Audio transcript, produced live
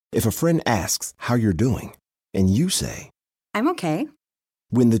If a friend asks how you're doing, and you say, I'm okay.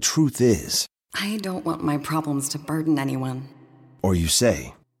 When the truth is, I don't want my problems to burden anyone. or you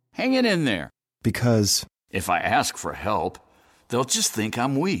say, Hang it in there. because, If I ask for help, they'll just think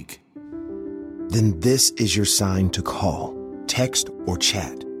I'm weak. then this is your sign to call, text, or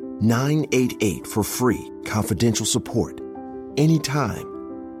chat 988 for free, confidential support. Anytime.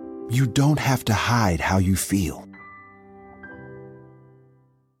 You don't have to hide how you feel.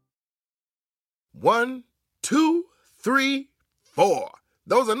 1, 2, 3, 4.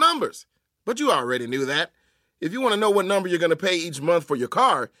 Those are numbers. But you already knew that. If you want to know what number you're going to pay each month for your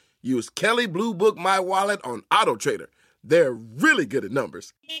car, use Kelly Blue Book My Wallet on Auto Trader. They're really good at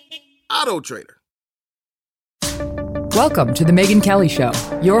numbers. Auto Trader. Welcome to The Megyn Kelly Show,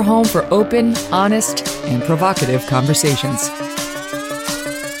 your home for open, honest, and provocative conversations.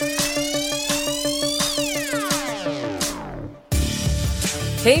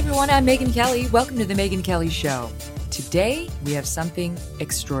 Hey everyone, I'm Megyn Kelly. Welcome to The Megyn Kelly Show. Today, we have something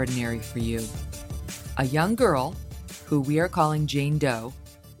extraordinary for you. A young girl, who we are calling Jane Doe,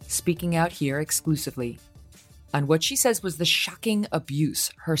 speaking out here exclusively on what she says was the shocking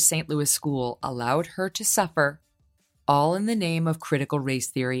abuse her St. Louis school allowed her to suffer, all in the name of critical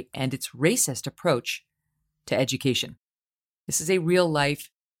race theory and its racist approach to education. This is a real-life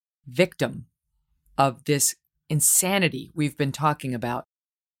victim of this insanity we've been talking about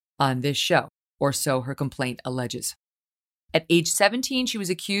on this show, or so her complaint alleges. At age 17, she was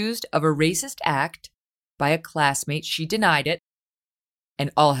accused of a racist act by a classmate. She denied it,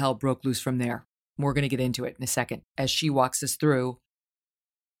 and all hell broke loose from there. We're going to get into it in a second as she walks us through,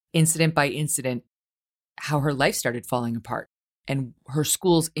 incident by incident, how her life started falling apart and her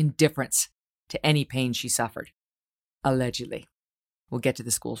school's indifference to any pain she suffered, allegedly. We'll get to the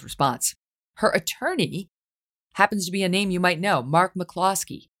school's response. Her attorney happens to be a name you might know, Mark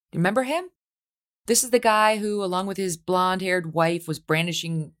McCloskey. Remember him? This is the guy who, along with his blonde-haired wife, was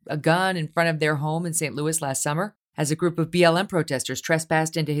brandishing a gun in front of their home in St. Louis last summer as a group of BLM protesters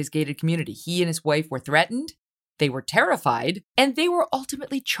trespassed into his gated community. He and his wife were threatened, they were terrified, and they were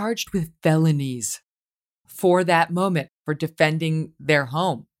ultimately charged with felonies for that moment, for defending their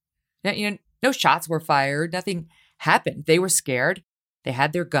home. Now, no shots were fired, nothing happened. They were scared. They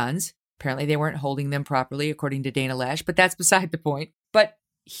had their guns. Apparently, they weren't holding them properly, according to Dana Lash, but that's beside the point. But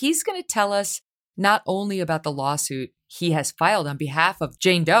he's going to tell us not only about the lawsuit he has filed on behalf of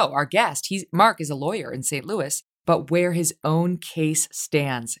Jane Doe, our guest. Mark is a lawyer in St. Louis, but where his own case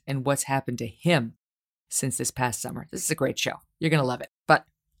stands and what's happened to him since this past summer. This is a great show. You're going to love it. But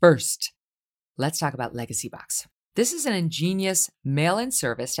first, let's talk about Legacy Box. This is an ingenious mail-in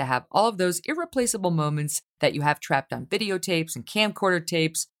service to have all of those irreplaceable moments that you have trapped on videotapes and camcorder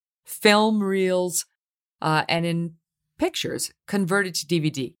tapes, film reels, and in pictures converted to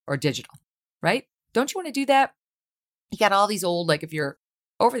DVD or digital, right? Don't you want to do that? You got all these old, like if you're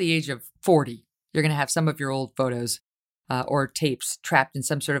over the age of 40, you're going to have some of your old photos or tapes trapped in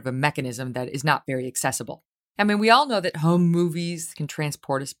some sort of a mechanism that is not very accessible. I mean, we all know that home movies can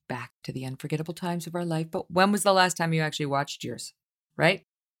transport us back to the unforgettable times of our life, but when was the last time you actually watched yours, right?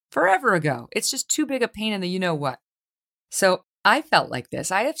 Forever ago. It's just too big a pain in the you-know-what. So I felt like this.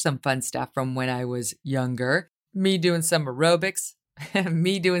 I have some fun stuff from when I was younger. Me doing some aerobics,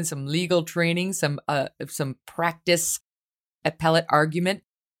 me doing some legal training, some practice appellate argument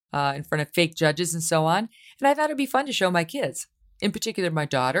in front of fake judges and so on. And I thought it'd be fun to show my kids, in particular my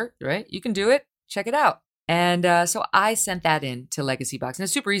daughter, right? You can do it. Check it out. And so I sent that in to Legacy Box. And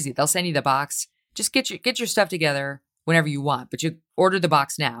it's super easy. They'll send you the box. Just get your stuff together whenever you want. But you order the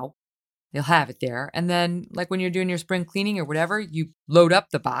box now. They'll have it there. And then like when you're doing your spring cleaning or whatever, you load up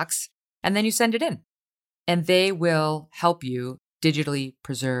the box and then you send it in. And they will help you digitally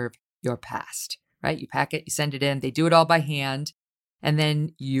preserve your past, right? You pack it, you send it in. They do it all by hand. And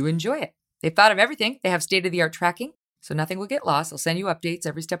then you enjoy it. They've thought of everything. They have state-of-the-art tracking, so nothing will get lost. They'll send you updates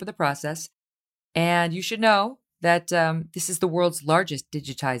every step of the process. And you should know that this is the world's largest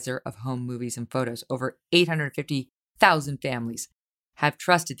digitizer of home movies and photos. Over 850,000 families have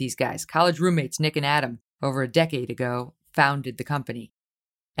trusted these guys. College roommates Nick and Adam, over a decade ago, founded the company.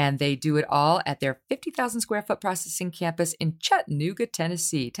 And they do it all at their 50,000 square foot processing campus in Chattanooga,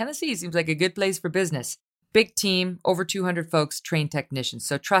 Tennessee. Tennessee seems like a good place for business. Big team, over 200 folks, trained technicians.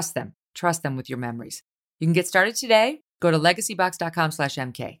 So trust them. Trust them with your memories. You can get started today. Go to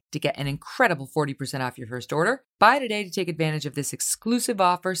legacybox.com/MK to get an incredible 40% off your first order. Buy today to take advantage of this exclusive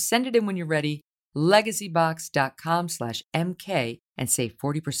offer. Send it in when you're ready. Legacybox.com/MK and save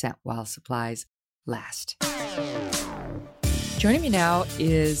 40% while supplies last. Joining me now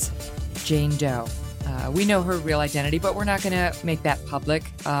is Jane Doe. We know her real identity, but we're not going to make that public.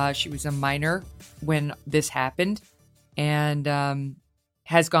 She was a minor when this happened and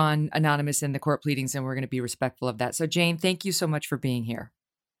has gone anonymous in the court pleadings, and we're going to be respectful of that. So, Jane, thank you so much for being here.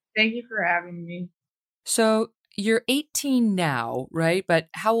 Thank you for having me. So, you're 18 now, right? But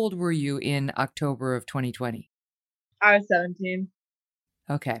how old were you in October of 2020? I was 17.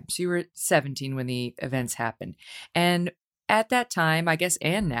 Okay, so you were 17 when the events happened. And at that time, I guess,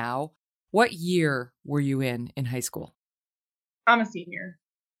 and now, what year were you in high school? I'm a senior.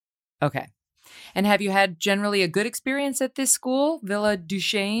 Okay. And have you had generally a good experience at this school, Villa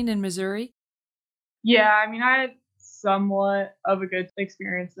Duchesne in Missouri? Yeah, I mean, I had somewhat of a good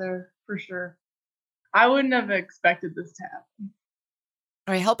experience there, for sure. I wouldn't have expected this to happen.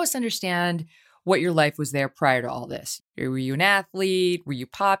 All right, help us understand what your life was there prior to all this. Were you an athlete? Were you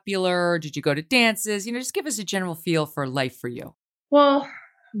popular? Did you go to dances? Just give us a general feel for life for you. Well,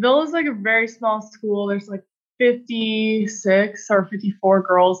 Villa's like a very small school. There's like 56 or 54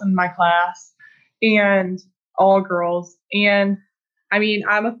 girls in my class, and all girls. And I mean,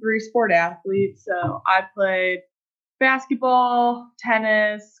 I'm a 3-sport athlete, so I played basketball,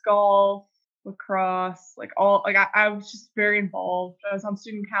 tennis, golf, lacrosse, I was just very involved. I was on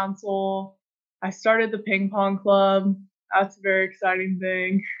student council. I started the ping pong club. That's a very exciting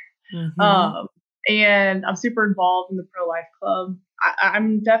thing. Mm-hmm. And I'm super involved in the pro-life club.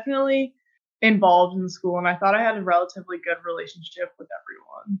 I'm definitely involved in the school, and I thought I had a relatively good relationship with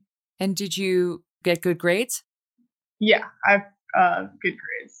everyone. And did you get good grades? Yeah, I've good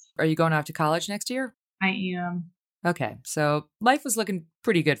grades. Are you going off to college next year? I am. Okay, so life was looking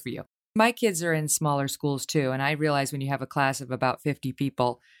pretty good for you. My kids are in smaller schools too, and I realize when you have a class of about 50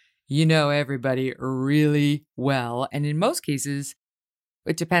 people, you know everybody really well. And in most cases,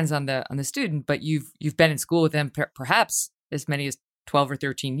 it depends on the student, but you've been in school with them perhaps as many as 12 or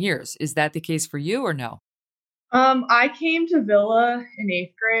 13 years. Is that the case for you or no? I came to Villa in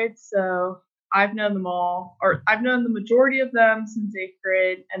 8th grade, so I've known them all, or I've known the majority of them since 8th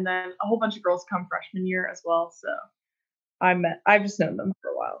grade, and then a whole bunch of girls come freshman year as well. So I've just known them for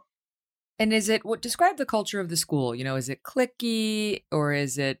a while. And describe the culture of the school? Is it cliquey or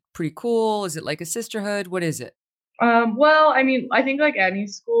is it pretty cool? Is it like a sisterhood? What is it? Well, I mean, I think like any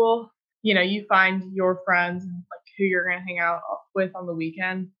school, you find your friends and like who you're going to hang out with on the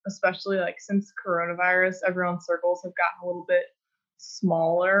weekend, especially like since coronavirus, everyone's circles have gotten a little bit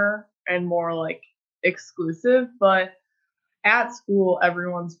smaller and more like exclusive. But at school,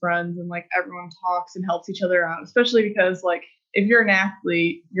 everyone's friends and like everyone talks and helps each other out, especially because like if you're an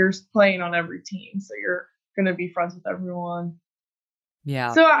athlete, you're playing on every team. So you're going to be friends with everyone.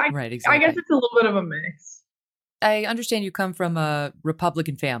 Yeah. So right, exactly. I guess it's a little bit of a mix. I understand you come from a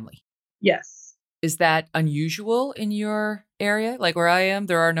Republican family. Yes. Is that unusual in your area? Like where I am,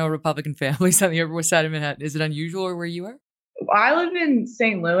 there are no Republican families on the Upper West Side of Manhattan. Is it unusual where you are? I live in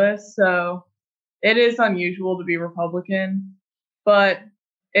St. Louis, so it is unusual to be Republican, but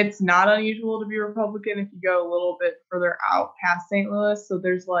it's not unusual to be Republican if you go a little bit further out past St. Louis. So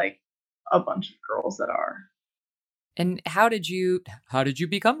there's like a bunch of girls that are. And how did you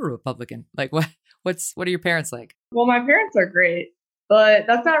become a Republican? Like what are your parents like? Well, my parents are great, but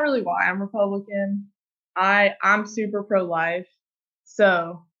that's not really why I'm Republican. I'm super pro-life.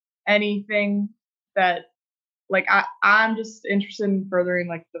 So anything that like I'm just interested in furthering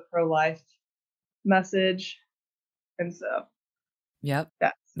like the pro-life message. And so yep,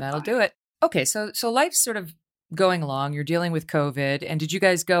 that'll do it. Okay, so life's sort of going along. You're dealing with COVID, and did you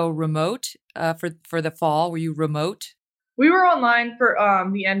guys go remote for the fall? Were you remote? We were online for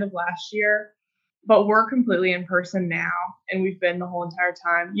the end of last year, but we're completely in person now, and we've been the whole entire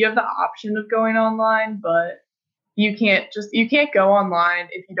time. You have the option of going online, but you can't go online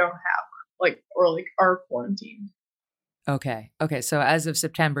if you don't have are quarantined. Okay. So as of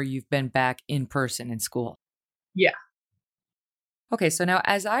September, you've been back in person in school. Yeah. Okay. So now,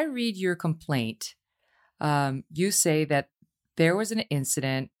 as I read your complaint, you say that there was an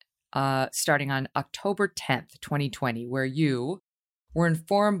incident starting on October 10th, 2020, where you were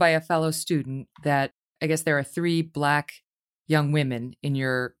informed by a fellow student that I guess there are 3 Black young women in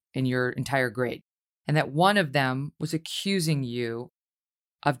your entire grade, and that one of them was accusing you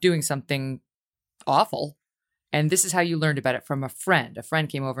of doing something awful. And this is how you learned about it from a friend. A friend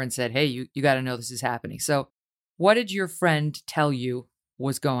came over and said, hey, you got to know this is happening. So what did your friend tell you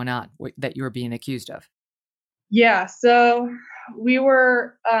was going on that you were being accused of? Yeah, so we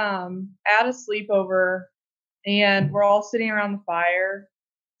were at a sleepover, and we're all sitting around the fire.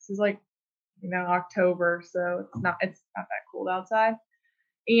 This is like, October, so it's not that cold outside.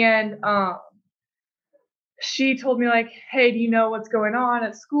 And she told me like, hey, do you know what's going on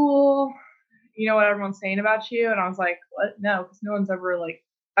at school? you know what everyone's saying about you? And I was like, what? No, because no one's ever like,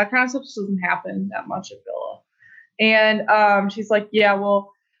 that kind of stuff just doesn't happen that much at Villa. And she's like, yeah,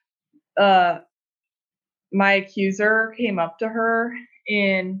 well, my accuser came up to her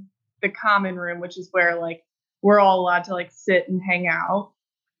in the common room, which is where like we're all allowed to like sit and hang out,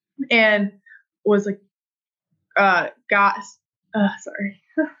 and was like, got, sorry.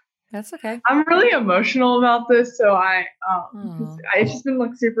 That's okay. I'm really emotional about this, so Aw. it's just been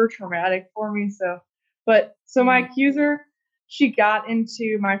like super traumatic for me. So my accuser, she got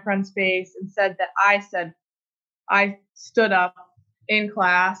into my friend's face and said that I stood up in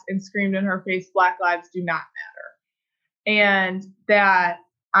class and screamed in her face, "Black lives do not matter," and that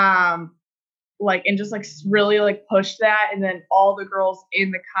like, and just like really like pushed that, and then all the girls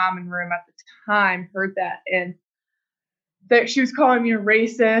in the common room at the time heard that, and that she was calling me a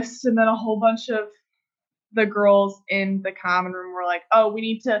racist, and then a whole bunch of the girls in the common room were like, oh, we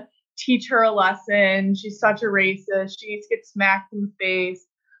need to teach her a lesson. She's such a racist. She needs to get smacked in the face.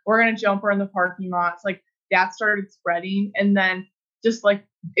 We're going to jump her in the parking lot. It's like that started spreading. And then just like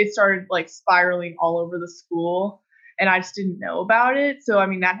it started like spiraling all over the school. And I just didn't know about it. So, I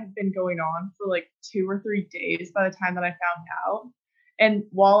mean, that had been going on for like 2 or 3 days by the time that I found out. And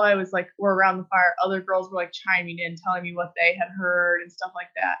while I was like, we're around the fire, other girls were like chiming in, telling me what they had heard and stuff like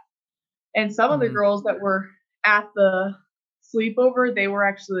that. And some of the girls that were at the sleepover, they were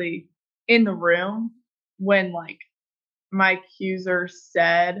actually in the room when like my accuser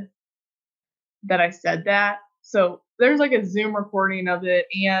said that I said that. So there's like a Zoom recording of it,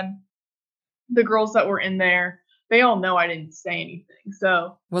 and the girls that were in there, they all know I didn't say anything.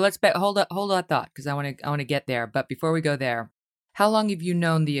 So Well, hold that thought, because I want to get there. But before we go there, how long have you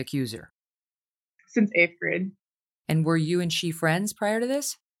known the accuser? since 8th grade. And were you and she friends prior to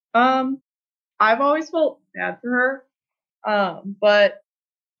this? I've always felt bad for her.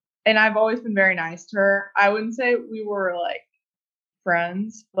 And I've always been very nice to her. I wouldn't say we were like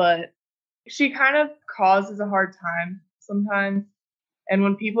friends, but she kind of causes a hard time sometimes. And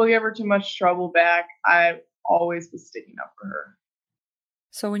when people give her too much trouble back, I always was sticking up for her.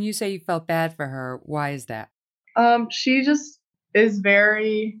 So when you say you felt bad for her, why is that? She just is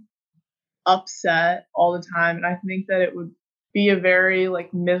very upset all the time, and I think that it would be a very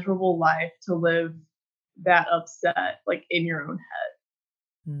like miserable life to live that upset like in your own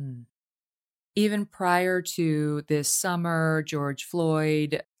head. Even prior to this summer, George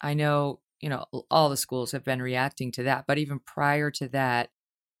Floyd, I know, all the schools have been reacting to that, but even prior to that,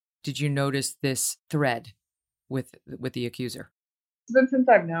 did you notice this thread with the accuser? It's been since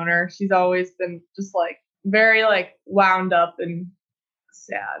I've known her. She's always been just like very like wound up and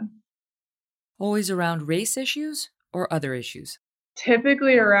sad. Always around race issues or other issues?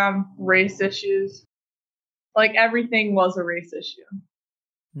 Typically around race issues. Like everything was a race issue.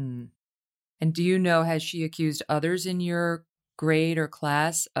 And do you know, has she accused others in your grade or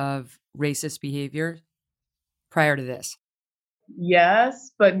class of racist behavior prior to this?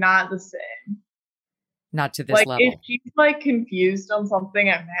 Yes, but not the same. Not to this Like level. if she's like confused on something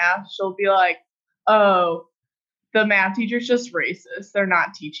at math, she'll be like, oh, the math teacher's just racist. They're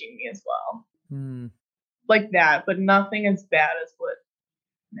not teaching me as well. Like that, but nothing as bad as what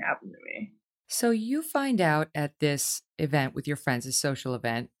happened to me. So you find out at this event with your friends, a social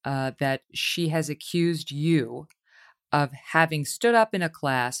event, that she has accused you of having stood up in a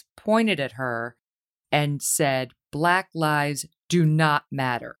class, pointed at her, and said, "Black lives do not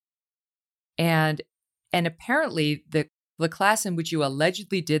matter." And apparently the class in which you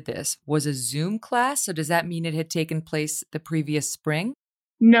allegedly did this was a Zoom class. So does that mean it had taken place the previous spring?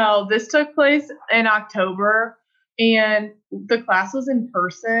 No, this took place in October, and the class was in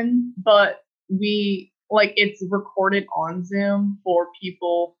person, but it's recorded on Zoom for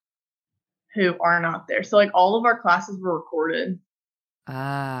people who are not there. So like all of our classes were recorded.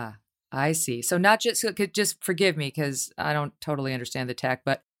 Ah, I see. So not just forgive me because I don't totally understand the tech,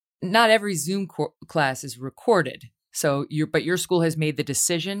 but not every Zoom class is recorded. So your school has made the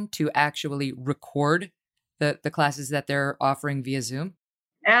decision to actually record the classes that they're offering via Zoom?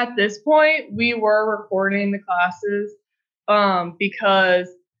 At this point, we were recording the classes because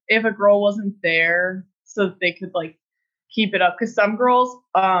if a girl wasn't there, so that they could like keep it up. Because some girls,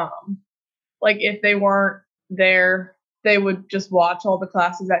 like if they weren't there, they would just watch all the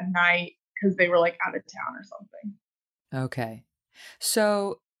classes at night because they were like out of town or something. Okay.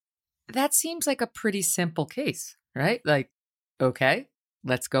 So that seems like a pretty simple case, right? Like, okay,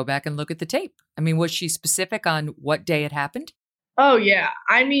 let's go back and look at the tape. I mean, was she specific on what day it happened? Oh, yeah.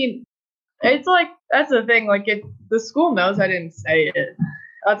 I mean, it's like, that's the thing. Like, the school knows I didn't say it.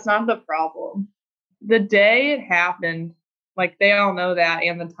 That's not the problem. The day it happened, like, they all know that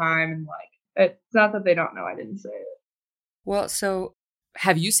and the time. And, like, It's not that they don't know I didn't say it. Well, so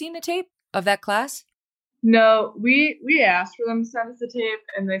have you seen the tape of that class? No, we asked for them to send us the tape,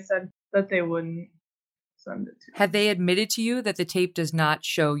 and they said that they wouldn't send it to Have us. they admitted to you that the tape does not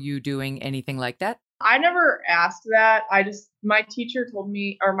show you doing anything like that? I never asked that. My teacher told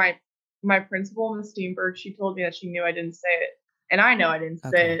me, or my principal, Miss Steenberg, she told me that she knew I didn't say it, and I know I didn't say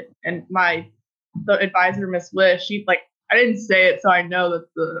Okay. it. And the advisor, Miss Wish, she's like, I didn't say it, so I know that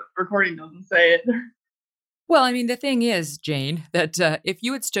the recording doesn't say it. Well, I mean, the thing is, Jane, that if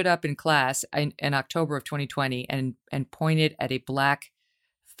you had stood up in class in October of 2020 and pointed at a Black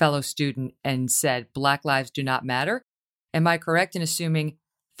fellow student and said, Black lives do not matter, am I correct in assuming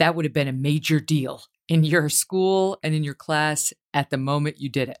that would have been a major deal in your school and in your class at the moment you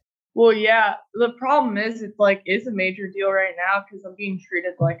did it? Well, yeah. The problem is, it's a major deal right now because I'm being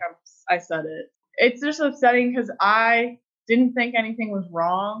treated like I said it. It's just upsetting because I didn't think anything was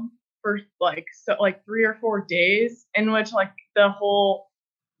wrong for like 3 or 4 days, in which like the whole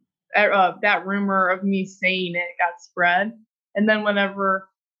that rumor of me saying it got spread, and then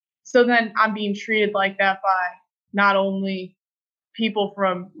then I'm being treated like that by not only people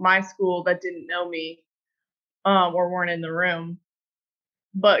from my school that didn't know me or weren't in the room,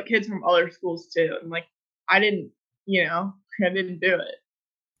 but kids from other schools too. And like, I didn't, I didn't do it.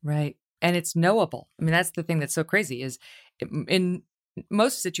 Right. And it's knowable. I mean, that's the thing that's so crazy is in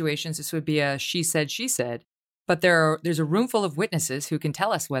most situations, this would be a she said, but there's a room full of witnesses who can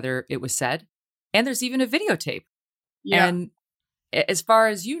tell us whether it was said. And there's even a videotape. Yeah. And as far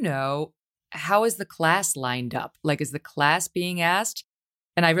as you know, how is the class lined up? Like, is the class being asked?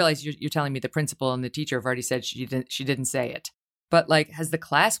 And I realize you're telling me the principal and the teacher have already said she didn't say it. But like, has the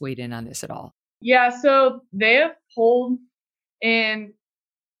class weighed in on this at all? Yeah. So they have pulled in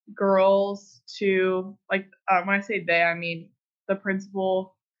girls to when I say they, I mean the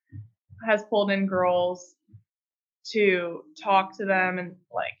principal has pulled in girls to talk to them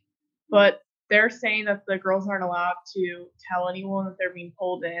but they're saying that the girls aren't allowed to tell anyone that they're being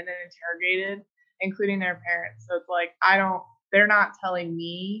pulled in and interrogated, including their parents. So it's like they're not telling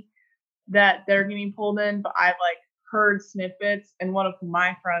me that they're getting pulled in, but I've heard snippets, and one of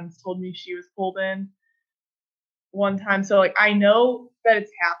my friends told me she was pulled in one time. So I know that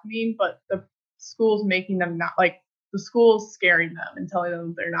it's happening, but the school's making them not the school's scaring them and telling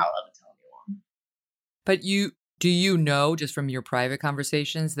them they're not allowed to tell anyone. But do you know just from your private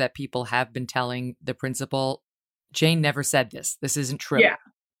conversations that people have been telling the principal, Jane never said this. This isn't true. Yeah.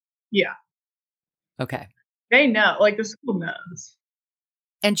 Yeah. Okay. They know, the school knows.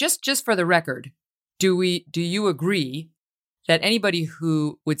 And just for the record, do you agree that anybody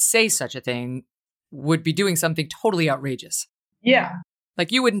who would say such a thing would be doing something totally outrageous? Yeah.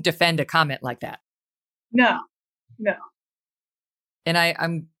 Like you wouldn't defend a comment like that. No. No.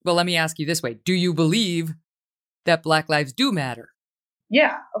 And well, let me ask you this way. Do you believe that Black lives do matter?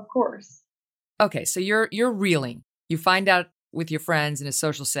 Yeah, of course. Okay, so you're reeling. You find out with your friends in a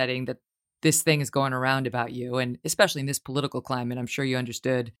social setting that this thing is going around about you, and especially in this political climate, I'm sure you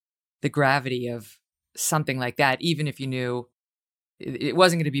understood the gravity of something like that, even if you knew it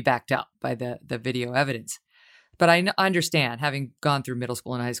wasn't going to be backed up by the video evidence. But I understand, having gone through middle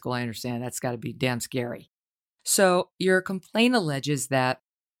school and high school, I understand that's got to be damn scary. So your complaint alleges that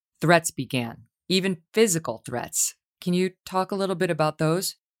threats began, even physical threats. Can you talk a little bit about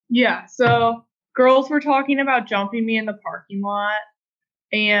those? Yeah, so girls were talking about jumping me in the parking lot,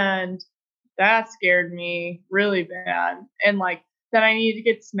 and that scared me really bad. And that I needed to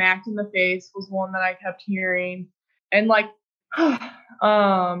get smacked in the face was one that I kept hearing. And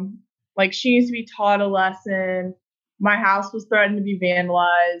she needs to be taught a lesson. My house was threatened to be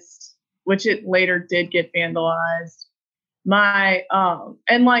vandalized, which it later did get vandalized. My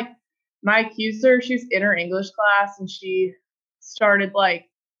accuser, she's in her English class, and she started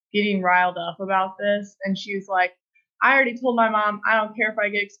getting riled up about this, and she was like, I already told my mom I don't care if I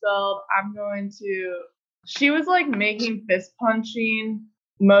get expelled. She was making fist punching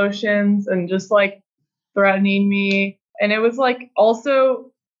motions and just threatening me. And it was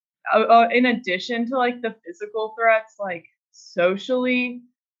also in addition to the physical threats, socially,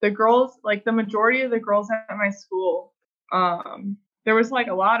 the girls, the majority of the girls at my school, there was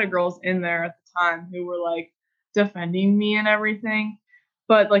a lot of girls in there at the time who were defending me and everything.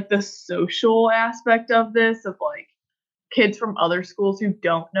 But the social aspect of this, of kids from other schools who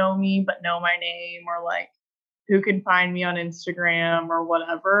don't know me but know my name, or who can find me on Instagram or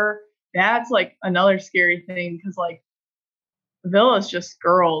whatever, that's another scary thing, because Villa's just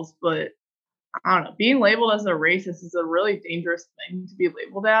girls. But I don't know, being labeled as a racist is a really dangerous thing to be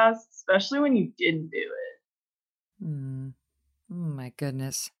labeled as, especially when you didn't do it. Oh my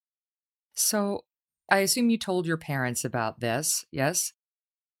goodness. So I assume you told your parents about this, yes?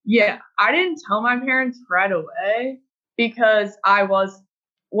 Yeah, I didn't tell my parents right away because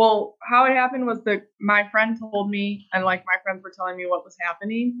how it happened was that my friend told me, and like my friends were telling me what was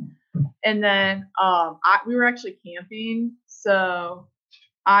happening. And then we were actually camping, so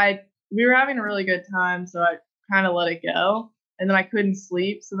I we were having a really good time, so I kind of let it go. And then I couldn't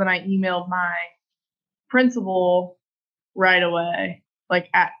sleep, so then I emailed my principal right away, like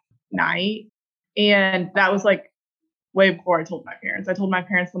at night. And that was like way before I told my parents. I told my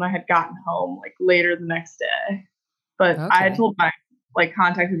parents when I had gotten home, like later the next day. But I had Okay. told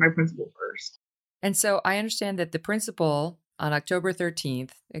contacted my principal first. And so I understand that the principal on October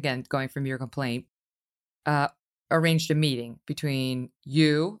 13th, again, going from your complaint, uh, arranged a meeting between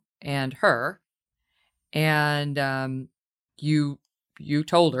you and her, and you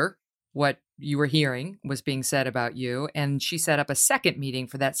told her what you were hearing was being said about you, and she set up a second meeting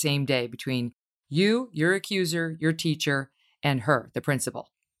for that same day between you, your accuser, your teacher, and her, the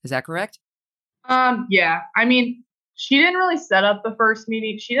principal. Is that correct? Yeah. I mean, she didn't really set up the first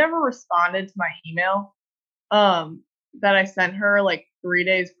meeting. She never responded to my email that I sent her like 3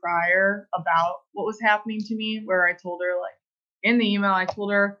 days prior about what was happening to me, where I told her like in the email I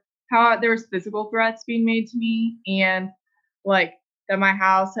told her how there was physical threats being made to me and like that my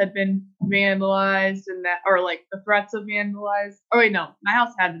house had been vandalized and that or like the threats of vandalized. Oh wait, no, my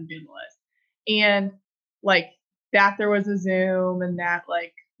house had been vandalized. And like that there was a Zoom and that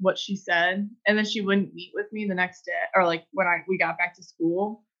like what she said. And then she wouldn't meet with me the next day or like when we got back to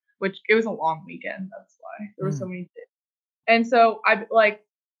school, which it was a long weekend. That's why there were so Mm. many things. And so I like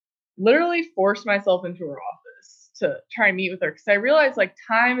literally forced myself into her office to try and meet with her because I realized like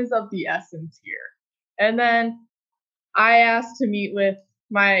time is of the essence here. And then I asked to meet with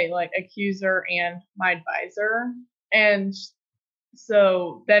my like accuser and my advisor. And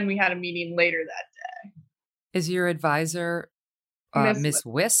so then we had a meeting later that Is your advisor day. Miss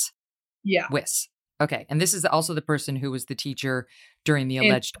Wiss? Yeah. Wiss. Okay. And this is also the person who was the teacher during the And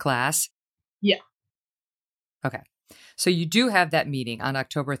alleged class? yeah. Okay. So you do have that meeting on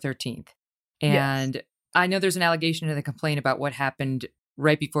October 13th. Yes. And I know there's an allegation in the complaint about what happened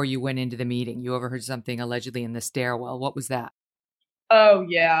right before you went into the meeting. You overheard something allegedly in the stairwell. What was that? Oh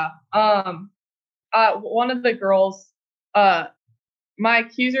yeah. One of the girls, my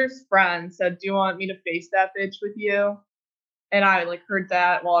accuser's friend said, "Do you want me to face that bitch with you?" And I like heard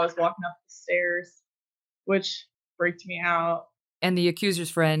that while I was walking up the stairs, which freaked me out. And the accuser's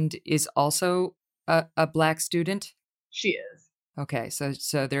friend is also a black student? She is. Okay,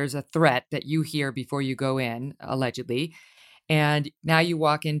 so there's a threat that you hear before you go in, allegedly. And now you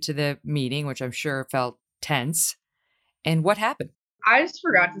walk into the meeting, which I'm sure felt tense. And what happened? I just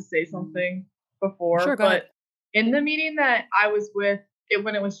forgot to say something Sure, before, go ahead. but in the meeting that I was with,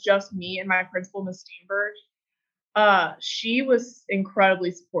 when it was just me and my principal, Miss Steenberg, she was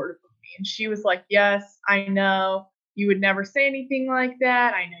incredibly supportive of me. And she was like, "Yes, I know you would never say anything like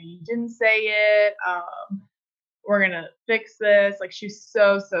that. I know you didn't say it. We're going to fix this." Like, she's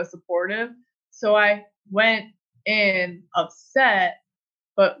so, so supportive. So I went in upset,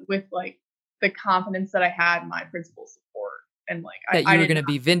 but with like the confidence that I had in my principal's support. And like, That I you were did going to not,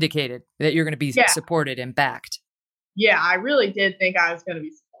 be vindicated, that you're going to be yeah, supported and backed. yeah, I really did think I was going to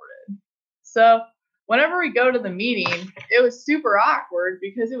be supported. So whenever we go to the meeting, it was super awkward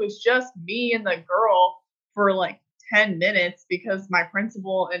because it was just me and the girl for like 10 minutes because my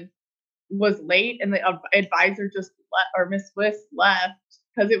principal and was late and the advisor just or Miss Wiss left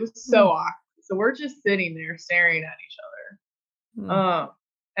because it was so Hmm. awkward. So we're just sitting there staring at each Hmm. other.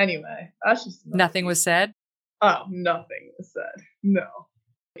 Anyway, that's just another Nothing was said? Oh, nothing was said. No.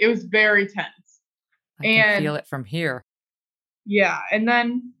 It was very tense. I can feel And it from here. yeah, and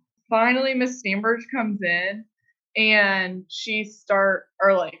then finally Miss Steenberg comes in and she starts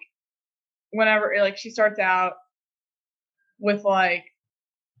out with like,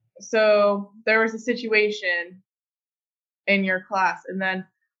 "So there was a situation in your class," and then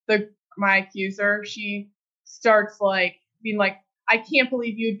my accuser, she starts like being like, "I can't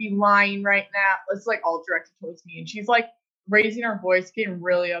believe you would be lying right now." It's like all directed towards me, and she's like raising her voice, getting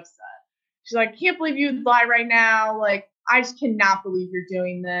really upset. She's like, "Can't believe you'd lie right now. Like, I just cannot believe you're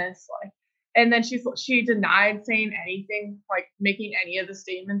doing this." Like, and then she denied saying anything, like making any of the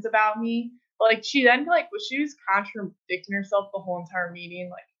statements about me. Like, she then she was contradicting herself the whole entire meeting,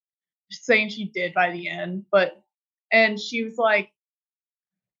 like saying she did by the end, and she was like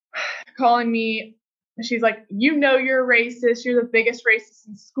calling me. She's like, "You know you're a racist. You're the biggest racist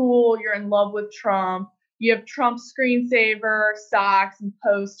in school. You're in love with Trump. You have Trump screensaver, socks, and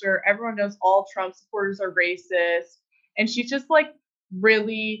poster. Everyone knows all Trump supporters are racist." And she's just like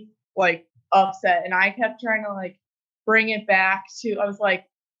really like upset. And I kept trying to like bring it back to, I was like,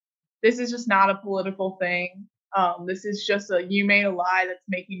 this is just not a political thing. This is just you made a lie that's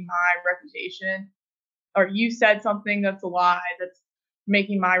making my reputation, or you said something that's a lie that's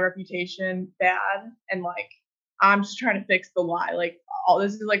making my reputation bad. And like, I'm just trying to fix the lie. Like, all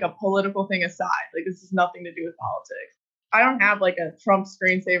this is like a political thing aside. Like, this has nothing to do with politics. I don't have like a Trump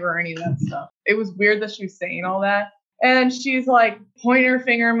screensaver or any of that stuff. It was weird that she was saying all that. And she's like pointing her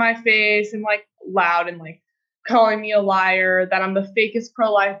finger in my face and like loud and like calling me a liar, that I'm the fakest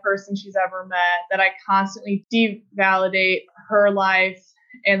pro-life person she's ever met, that I constantly devalidate her life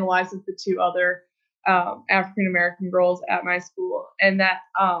and the lives of the two other African-American girls at my school. And that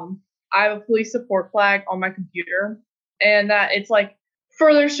I have a police support flag on my computer, and that it's like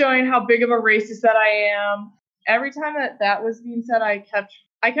further showing how big of a racist that I am. Every time that was being said, I kept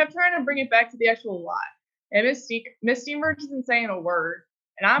trying to bring it back to the actual lie. And Miss Steenberg isn't saying a word,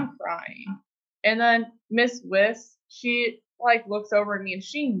 and I'm crying. And then Miss Wiss, she like looks over at me and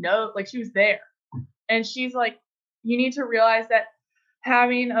she knows, like she was there. And she's like, you need to realize that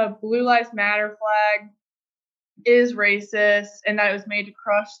having a Blue Lives Matter flag is racist, and that it was made to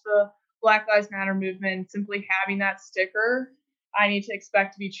crush the Black Lives Matter movement. Simply having that sticker, I need to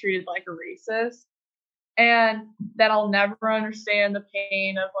expect to be treated like a racist. And that I'll never understand the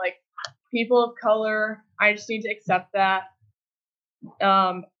pain of like people of color. I just need to accept that.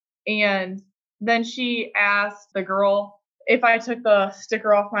 And then she asked the girl, if I took the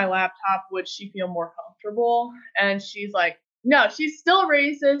sticker off my laptop, would she feel more comfortable? And she's like, no, she's still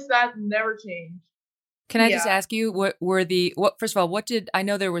racist. That never changed. Can I just ask you, first of all, I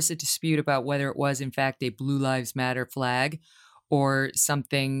know there was a dispute about whether it was in fact a Blue Lives Matter flag or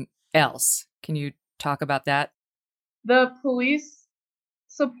something else. Can you talk about that? The police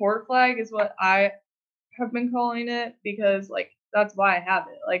support flag is what I have been calling it, because like that's why I have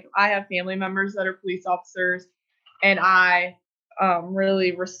it. Like, I have family members that are police officers, and I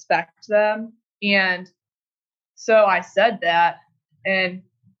really respect them. And so I said that, and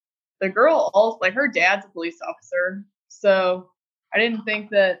the girl also, like, her dad's a police officer, so I didn't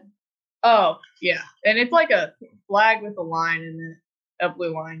think that. Oh yeah, and it's like a flag with a line in it, a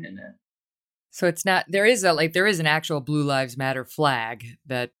blue line in it. So it's not, there is an actual Blue Lives Matter flag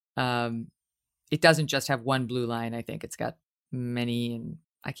that it doesn't just have one blue line. I think it's got many, and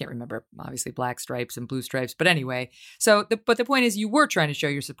I can't remember, obviously black stripes and blue stripes. But anyway, but the point is, you were trying to show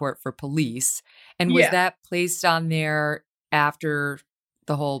your support for police. And was that placed on there after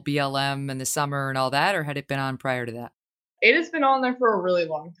the whole BLM and the summer and all that, or had it been on prior to that? It has been on there for a really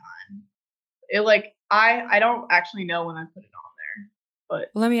long time. I don't actually know when I put it on there, but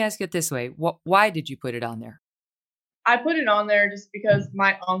well, let me ask it this way. Why did you put it on there? I put it on there just because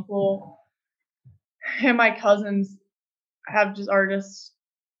my uncle and my cousins are just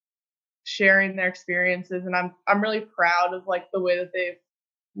sharing their experiences, and I'm really proud of like the way that they've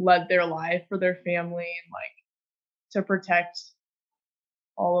led their life for their family and like to protect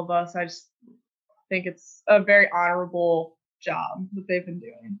all of us. I just think it's a very honorable job that they've been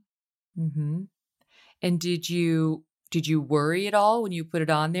doing. Mm-hmm. And did you worry at all when you put it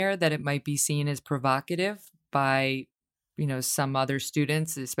on there that it might be seen as provocative by, some other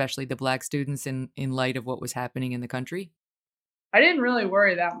students, especially the black students, in light of what was happening in the country? I didn't really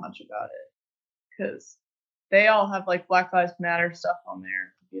worry that much about it, because they all have like Black Lives Matter stuff on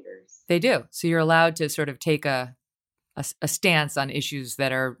their computers. They do. So you're allowed to sort of take a stance on issues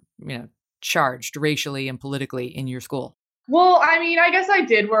that are, charged racially and politically in your school. Well, I mean, I guess I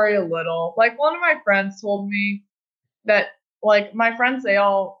did worry a little. Like, one of my friends told me that, like, my friends,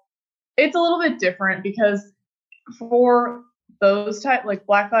 it's a little bit different, because for those type, like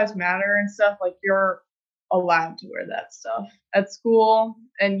Black Lives Matter and stuff, like, you're allowed to wear that stuff at school,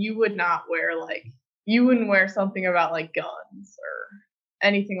 and you would not wear, like, you wouldn't wear something about, like, guns or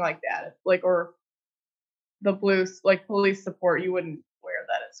anything like that. Like, or the blues, like, police support, you wouldn't wear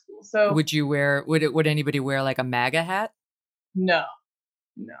that at school. So would anybody wear like a MAGA hat? No.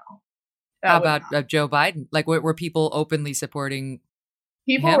 How about Joe Biden? Like, were people openly supporting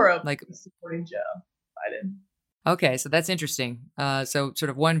people him? were openly supporting Joe Biden. Okay, so that's interesting. So sort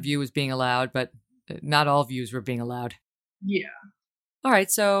of one view was being allowed, but not all views were being allowed. Yeah. All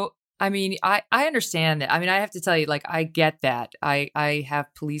right. So, I mean, I understand that. I mean, I have to tell you, like, I get that. I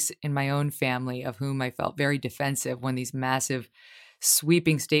have police in my own family of whom I felt very defensive when these massive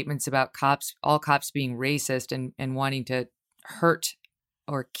sweeping statements about all cops being racist and wanting to hurt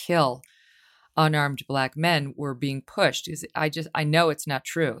or kill unarmed black men were being pushed. I know it's not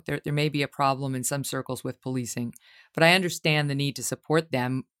true. There may be a problem in some circles with policing, but I understand the need to support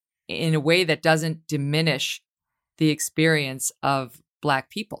them in a way that doesn't diminish the experience of Black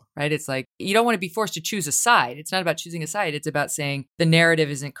people, right? It's like, you don't want to be forced to choose a side. It's not about choosing a side. It's about saying the narrative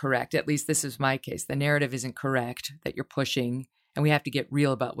isn't correct. At least this is my case. The narrative isn't correct that you're pushing, and we have to get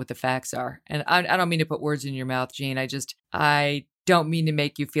real about what the facts are. And I don't mean to put words in your mouth, Jane. I don't mean to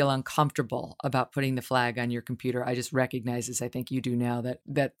make you feel uncomfortable about putting the flag on your computer. I just recognize, as I think you do now,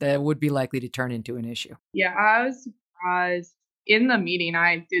 that would be likely to turn into an issue. Yeah, I was surprised. In the meeting,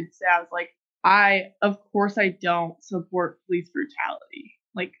 I did say, I was like, of course, I don't support police brutality.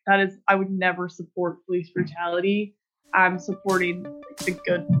 Like, I would never support police brutality. I'm supporting the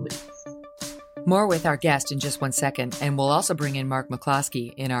good police. More with our guest in just one second, and we'll also bring in Mark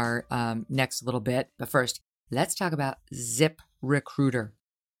McCloskey in our next little bit. But first, let's talk about ZipRecruiter.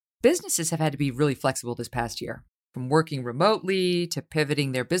 Businesses have had to be really flexible this past year, from working remotely to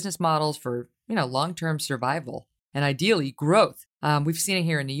pivoting their business models for, long-term survival and ideally growth. We've seen it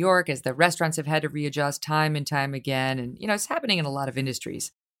here in New York as the restaurants have had to readjust time and time again. And, it's happening in a lot of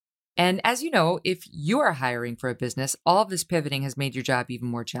industries. And as you know, if you are hiring for a business, all of this pivoting has made your job even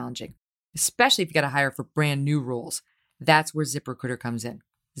more challenging, especially if you got to hire for brand new roles. That's where ZipRecruiter comes in.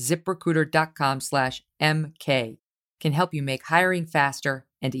 ZipRecruiter.com/MK can help you make hiring faster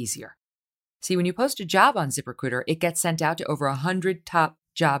and easier. See, when you post a job on ZipRecruiter, it gets sent out to over 100 top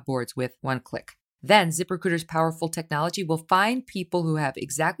job boards with one click. Then ZipRecruiter's powerful technology will find people who have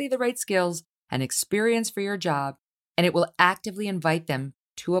exactly the right skills and experience for your job, and it will actively invite them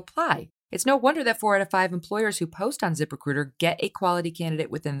to apply. It's no wonder that 4 out of 5 employers who post on ZipRecruiter get a quality candidate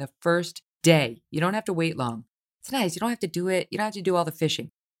within the first day. You don't have to wait long. It's nice. You don't have to do it. You don't have to do all the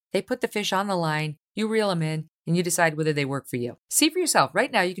fishing. They put the fish on the line, you reel them in, and you decide whether they work for you. See for yourself.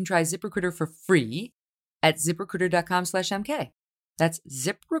 Right now, you can try ZipRecruiter for free at ZipRecruiter.com/MK. That's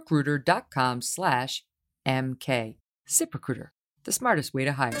ZipRecruiter.com/MK. ZipRecruiter, the smartest way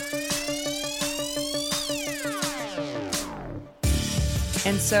to hire.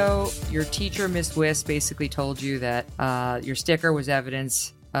 And so your teacher, Miss Wiss, basically told you that your sticker was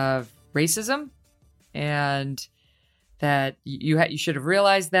evidence of racism, and that you should have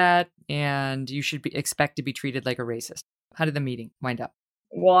realized that, and you should expect to be treated like a racist. How did the meeting wind up?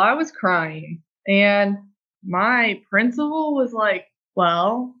 Well, I was crying, and my principal was like,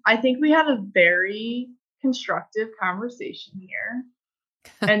 well, I think we had a very constructive conversation here.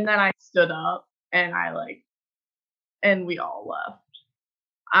 And then I stood up and and we all left.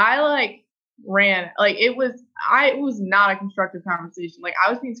 I ran, it was not a constructive conversation. I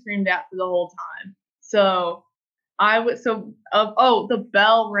was being screamed at for the whole time. So the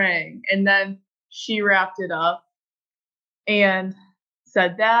bell rang, and then she wrapped it up and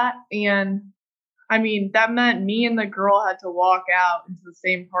said that. And I mean, that meant me and the girl had to walk out into the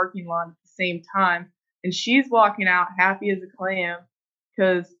same parking lot at the same time. And she's walking out happy as a clam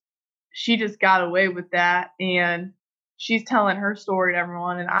because she just got away with that. And she's telling her story to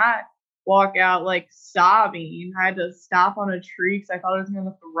everyone. And I walk out sobbing. I had to stop on a tree because I thought I was going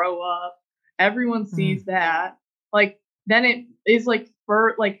to throw up. Everyone sees that. Then it is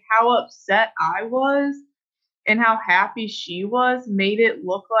for how upset I was and how happy she was made it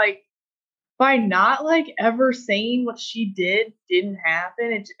look like by not ever saying what she didn't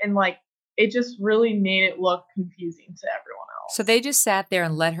happen. It just really made it look confusing to everyone else. So they just sat there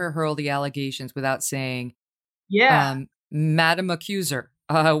and let her hurl the allegations without saying, yeah, Madam Accuser,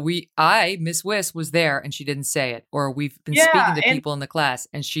 Miss Wiss was there and she didn't say it. Or we've been speaking to people in the class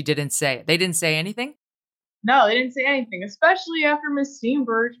and she didn't say it. They didn't say anything? No, they didn't say anything, especially after Miss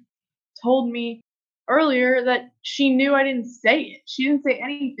Steenberg told me earlier that she knew I didn't say it. She didn't say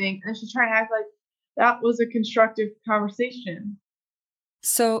anything, and she's trying to act like that was a constructive conversation.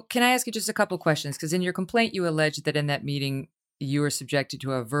 So can I ask you just a couple questions? Because in your complaint, you alleged that in that meeting, you were subjected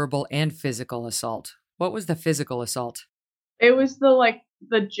to a verbal and physical assault. What was the physical assault? It was the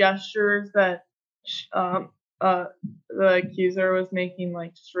gestures that the accuser was making,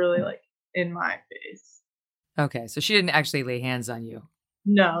 just really in my face. Okay, so she didn't actually lay hands on you.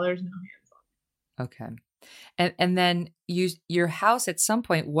 No, there's no hands on. Okay. And then your house at some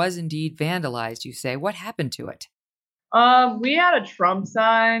point was indeed vandalized, you say. What happened to it? We had a Trump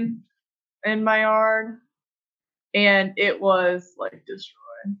sign in my yard, and it was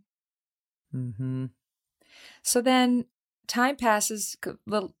destroyed. Mm-hmm. So then time passes,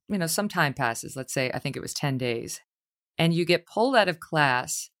 some time passes, let's say, I think it was 10 days, and you get pulled out of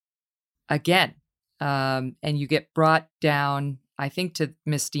class again. And you get brought down, I think, to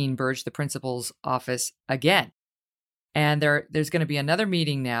Miss Steenberg, the principal's office again. And there's going to be another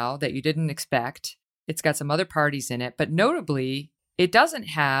meeting now that you didn't expect. It's got some other parties in it, but notably, it doesn't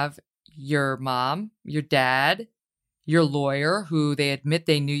have your mom, your dad, your lawyer, who they admit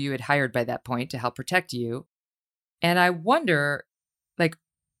they knew you had hired by that point to help protect you. And I wonder,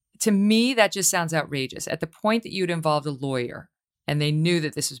 To me, that just sounds outrageous. At the point that you'd involved a lawyer and they knew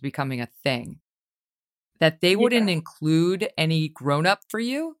that this was becoming a thing, that they wouldn't include any grown-up for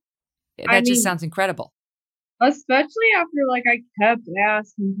you? That just sounds incredible. Especially after, like, I kept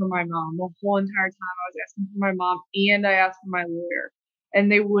asking for my mom the whole entire time. I was asking for my mom and I asked for my lawyer,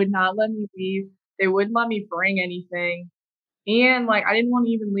 and they would not let me leave. They wouldn't let me bring anything. And, like, I didn't want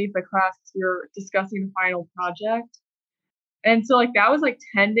to even leave the class because we were discussing the final project. And so, like, that was, like,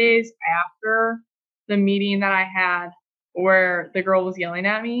 10 days after the meeting that I had where the girl was yelling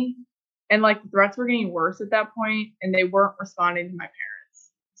at me. And, like, the threats were getting worse at that point, and they weren't responding to my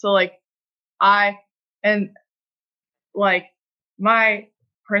parents. So, like, I and, like, my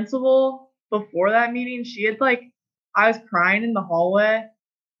principal before that meeting, she had, like, I was crying in the hallway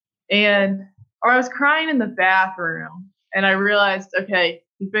or I was crying in the bathroom, and I realized, okay,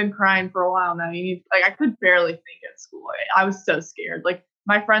 you've been crying for a while now. You need, like, I could barely think at school. I was so scared. Like,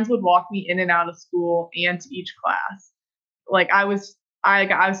 my friends would walk me in and out of school and to each class. Like, I was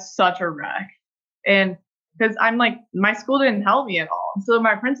such a wreck. And because I'm like, my school didn't help me at all. So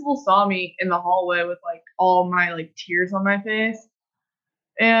my principal saw me in the hallway with like all my like tears on my face.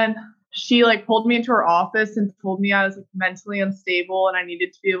 And she like pulled me into her office and told me I was like mentally unstable and I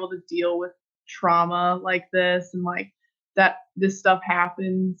needed to be able to deal with trauma like this and like that this stuff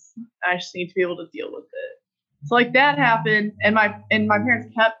happens. I just need to be able to deal with it. So like that happened and my parents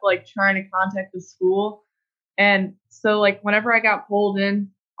kept like trying to contact the school. And so like whenever I got pulled in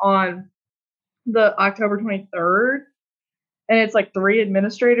on the October 23rd, and it's like 3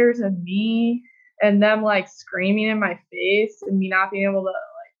 administrators and me and them like screaming in my face and me not being able to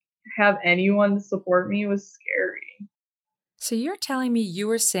have anyone to support me was scary. So you're telling me you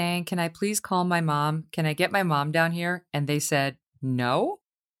were saying, can I please call my mom? Can I get my mom down here? And they said, no?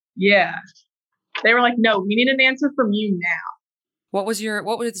 Yeah. They were like, no, we need an answer from you now. What was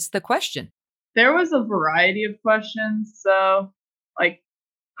the question? There was a variety of questions. So like,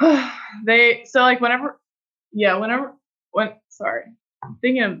 sorry, I'm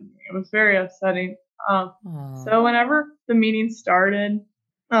thinking it was very upsetting. So whenever the meeting started,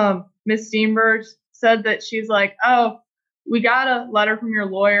 Miss Steenberg said that she's like, oh, we got a letter from your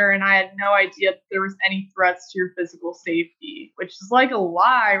lawyer and I had no idea that there was any threats to your physical safety, which is like a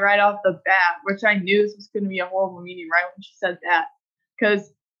lie right off the bat, which I knew this was going to be a horrible meeting right when she said that.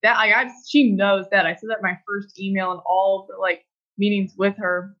 Because that, like, she knows that. I said that in my first email and all of the, like, meetings with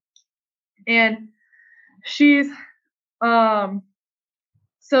her. And she's, so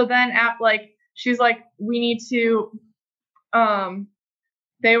then she's like, we need to,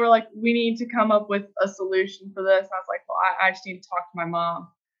 they were like, we need to come up with a solution for this. And I was like, well, I just need to talk to my mom.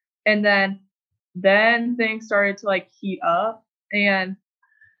 And then things started to like heat up. And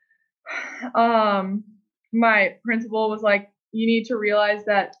my principal was like, you need to realize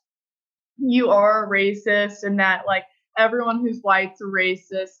that you are a racist and that like everyone who's white's a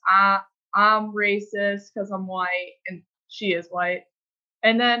racist. I'm racist because I'm white and she is white.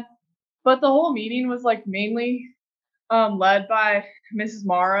 And then, but the whole meeting was like mainly led by Mrs.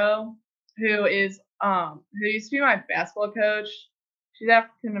 Morrow, who used to be my basketball coach. She's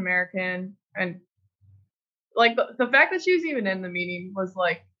African American, and like the fact that she was even in the meeting was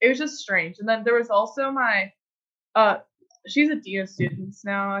like it was just strange. And then there was also my she's a dean of students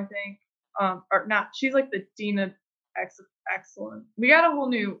now, I think, or not. She's like the dean of excellence. We got a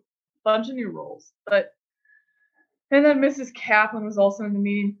whole bunch of new roles, and then Mrs. Kaplan was also in the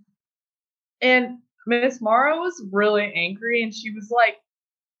meeting, and Miss Morrow was really angry and she was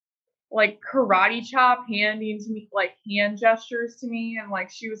like karate chop handing to me, like hand gestures to me. And like,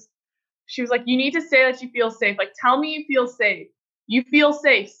 she was like, you need to say that you feel safe. Like, tell me you feel safe. You feel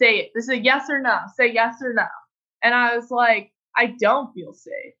safe. Say it. This is a yes or no. Say yes or no. And I was like, I don't feel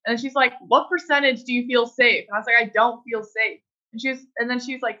safe. And she's like, what percentage do you feel safe? And I was like, I don't feel safe. And then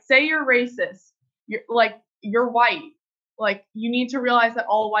she's like, say you're racist. You're white. Like, you need to realize that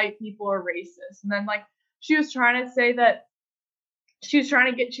all white people are racist. And then like, she was trying to say that she was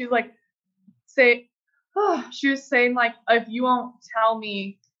saying like, if you won't tell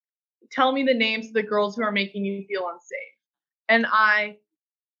me the names of the girls who are making you feel unsafe. And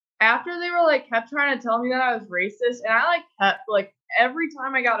after they were like kept trying to tell me that I was racist, and I like kept like every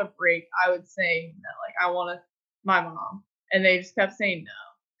time I got a break, I would say that like I wanted my mom, and they just kept saying no.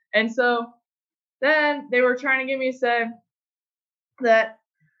 And so then they were trying to get me to say that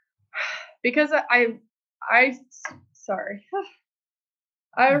because I sorry.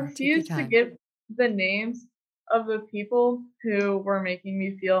 I refused to give the names of the people who were making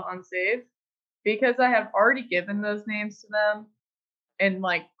me feel unsafe because I have already given those names to them in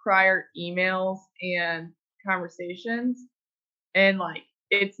like prior emails and conversations. And like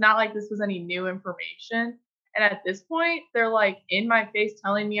it's not like this was any new information. And at this point, they're like in my face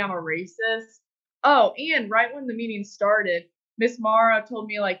telling me I'm a racist. Oh, and right when the meeting started, Miss Mara told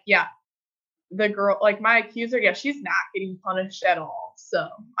me like, yeah, the girl, like my accuser, yeah, she's not getting punished at all. So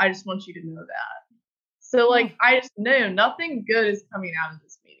I just want you to know that. So like I just knew nothing good is coming out of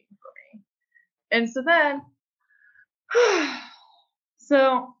this meeting for me. And so then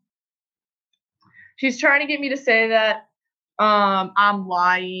so she's trying to get me to say that I'm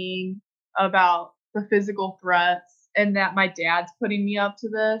lying about the physical threats and that my dad's putting me up to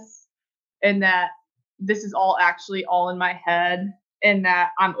this and that this is all actually all in my head and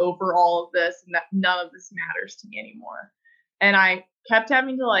that I'm over all of this and that none of this matters to me anymore. And I kept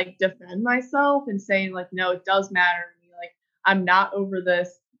having to like defend myself and saying like, no, it does matter to me. Like, I'm not over this.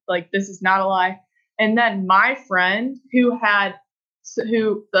 Like, this is not a lie. And then my friend who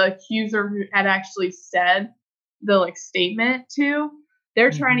the accuser who had actually said the like statement to,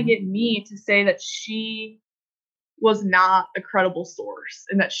 they're trying to get me to say that she was not a credible source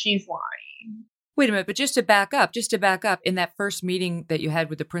and that she's lying. Wait a minute, but just to back up, in that first meeting that you had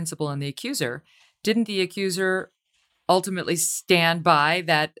with the principal and the accuser, didn't the accuser ultimately stand by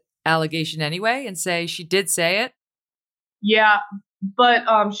that allegation anyway and say she did say it? Yeah,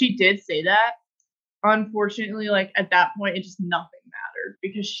 but she did say that. Unfortunately, like at that point, it just nothing mattered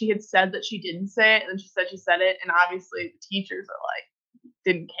because she had said that she didn't say it, and then she said it, and obviously the teachers are like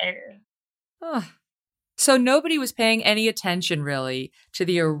didn't care. So nobody was paying any attention really to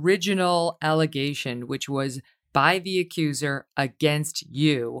the original allegation, which was by the accuser against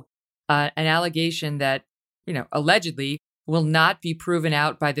you, an allegation that, you know, allegedly will not be proven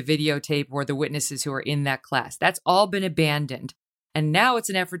out by the videotape or the witnesses who are in that class. That's all been abandoned. And now it's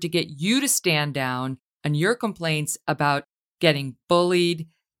an effort to get you to stand down on your complaints about getting bullied,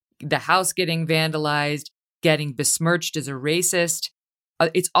 the house getting vandalized, getting besmirched as a racist.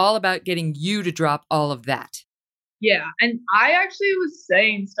 It's all about getting you to drop all of that. Yeah, and I actually was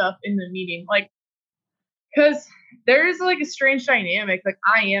saying stuff in the meeting, like, because there is like a strange dynamic. Like,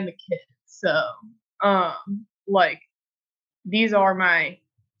 I am a kid, so like these are my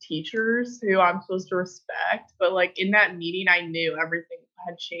teachers who I'm supposed to respect. But like in that meeting, I knew everything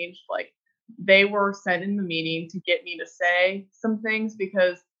had changed. Like they were sent in the meeting to get me to say some things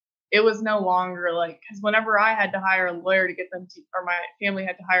because it was no longer like, because whenever I had to hire a lawyer to get them to, or my family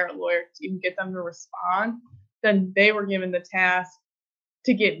had to hire a lawyer to even get them to respond, then they were given the task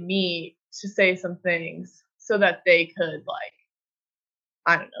to get me to say some things so that they could like,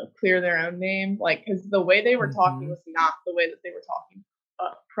 I don't know, clear their own name. Like, because the way they were talking was not the way that they were talking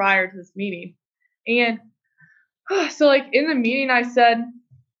prior to this meeting. And so like in the meeting, I said,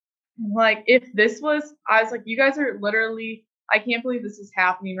 like, if this was, I was like, you guys are literally, I can't believe this is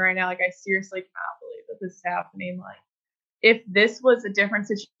happening right now. Like, I seriously cannot believe that this is happening. Like, if this was a different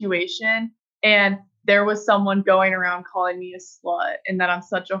situation and there was someone going around calling me a slut and that I'm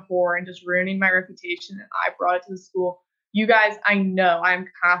such a whore and just ruining my reputation and I brought it to the school, you guys, I know, I'm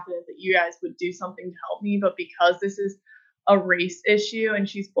confident that you guys would do something to help me. But because this is a race issue and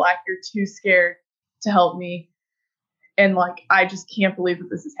she's Black, you're too scared to help me. And like, I just can't believe that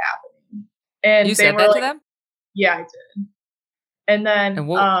this is happening. And you said that like, to them? Yeah, I did. And then,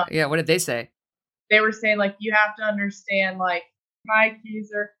 what did they say? They were saying like, you have to understand, like, my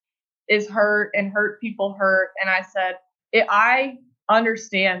accuser is hurt and hurt people hurt. And I said, I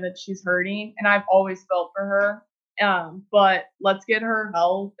understand that she's hurting and I've always felt for her. But let's get her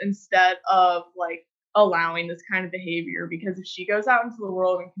help instead of like allowing this kind of behavior, because if she goes out into the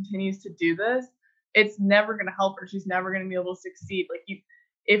world and continues to do this, it's never going to help her. She's never going to be able to succeed.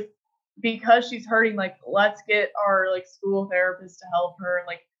 Like because she's hurting, like, let's get our like school therapist to help her.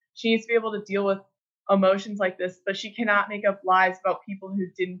 Like, she needs to be able to deal with emotions like this, but she cannot make up lies about people who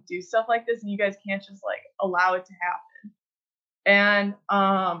didn't do stuff like this. And you guys can't just like allow it to happen. And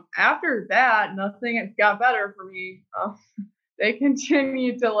after that, nothing got better for me. They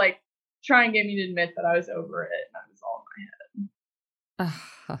continued to like try and get me to admit that I was over it, and that was all in my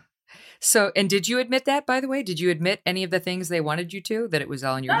head. So, and did you admit that, by the way? Did you admit any of the things they wanted you to? That it was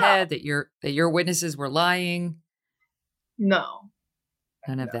all in your head, that your witnesses were lying? No.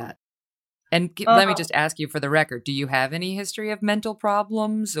 None of that. And let me just ask you for the record, do you have any history of mental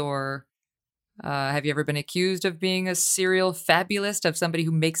problems, or have you ever been accused of being a serial fabulist, of somebody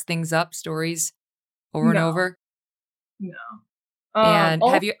who makes things up, stories over and over? No. And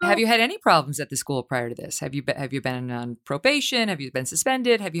also, have you had any problems at the school prior to this? Have you been on probation? Have you been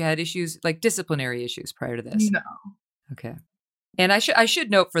suspended? Have you had issues, like disciplinary issues, prior to this? No. Okay. And I should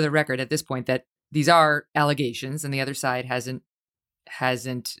note for the record at this point that these are allegations, and the other side hasn't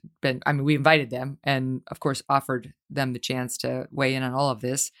hasn't been, I mean, we invited them and of course offered them the chance to weigh in on all of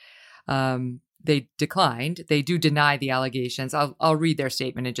this. They declined. They do deny the allegations. I'll read their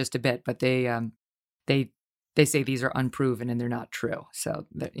statement in just a bit, but they say these are unproven and they're not true. So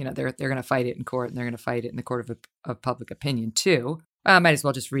they're going to fight it in court, and they're going to fight it in the court of public opinion too. I might as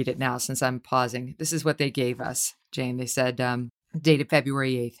well just read it now since I'm pausing. This is what they gave us, Jane. They said, dated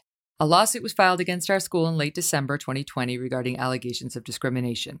February 8th. A lawsuit was filed against our school in late December 2020 regarding allegations of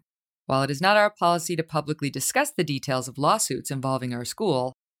discrimination. While it is not our policy to publicly discuss the details of lawsuits involving our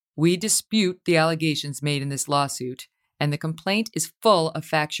school, we dispute the allegations made in this lawsuit, and the complaint is full of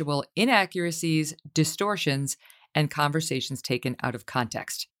factual inaccuracies, distortions, and conversations taken out of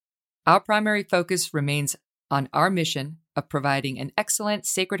context. Our primary focus remains on our mission of providing an excellent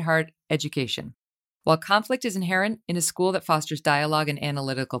Sacred Heart education. While conflict is inherent in a school that fosters dialogue and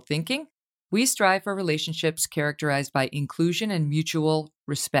analytical thinking, we strive for relationships characterized by inclusion and mutual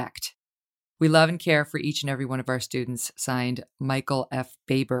respect. We love and care for each and every one of our students. Signed, Michael F.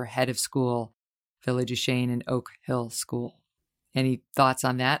 Baber, head of school, Village of Shane and Oak Hill School. Any thoughts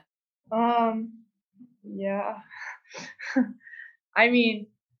on that? Yeah. I mean,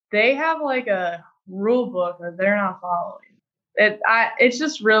 they have like a rule book that they're not following. It's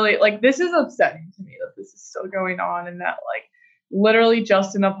just really like, this is upsetting to me that this is still going on, and that like literally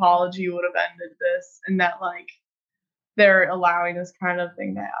just an apology would have ended this, and that like they're allowing this kind of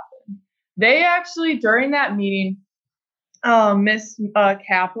thing to happen. They actually, during that meeting, Miss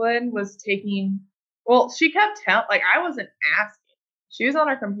Kaplan was taking, well, she kept like I wasn't asking. She was on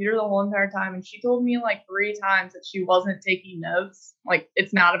her computer the whole entire time, and she told me like 3 times that she wasn't taking notes. Like,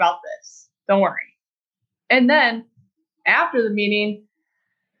 it's not about this. Don't worry. And then after the meeting,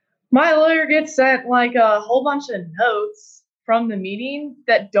 my lawyer gets sent like a whole bunch of notes from the meeting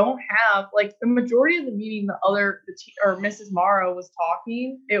that don't have, like, the majority of the meeting, or Mrs. Morrow was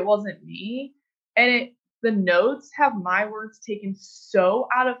talking. It wasn't me. And the notes have my words taken so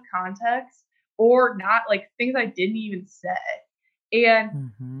out of context, or not, like things I didn't even say.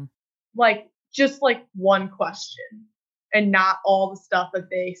 And like, just like one question and not all the stuff that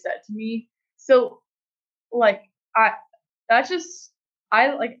they said to me. So like, after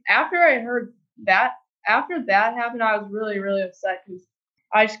I heard that, after that happened, I was really, really upset, because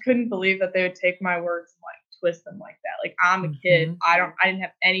I just couldn't believe that they would take my words and like twist them like that. Like, I'm a kid. I didn't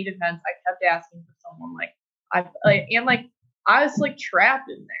have any defense. I kept asking for someone. I was like trapped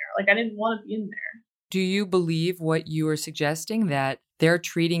in there. Like, I didn't want to be in there. Do you believe what you are suggesting, that they're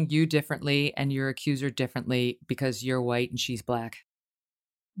treating you differently and your accuser differently because you're white and she's black?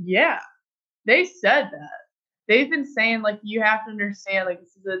 Yeah, they said that. They've been saying, like, you have to understand, like,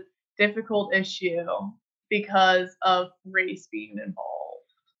 this is a difficult issue because of race being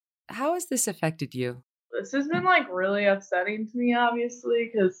involved. How has this affected you? This has been like really upsetting to me, obviously,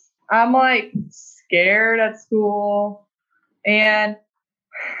 because I'm like scared at school. And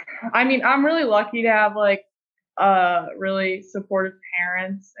I mean, I'm really lucky to have like really supportive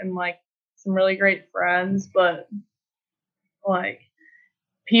parents and like some really great friends, but like,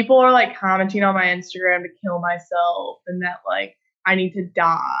 people are like commenting on my Instagram to kill myself, and that like I need to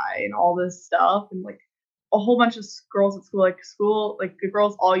die and all this stuff. And like a whole bunch of girls at school, like the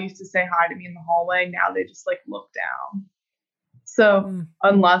girls all used to say hi to me in the hallway. Now they just like look down. So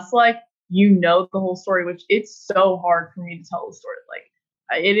unless like you know the whole story, which it's so hard for me to tell the story,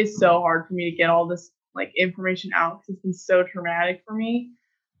 like it is so hard for me to get all this like information out, because it's been so traumatic for me.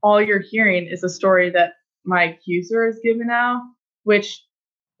 All you're hearing is a story that my accuser has given out, which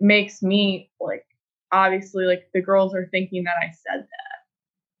makes me like, obviously, like the girls are thinking that I said that.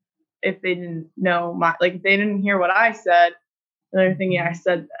 If they didn't know if they didn't hear what I said, they're thinking I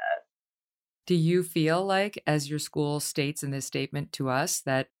said that. Do you feel like, as your school states in this statement to us,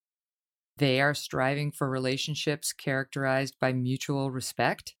 that they are striving for relationships characterized by mutual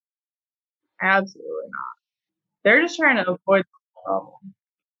respect? Absolutely not. They're just trying to avoid the problem.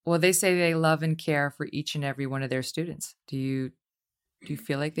 Well, they say they love and care for each and every one of their students. Do you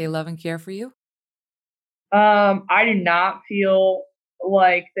feel like they love and care for you? I do not feel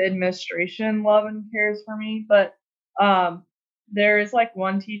like the administration love and cares for me, but there is like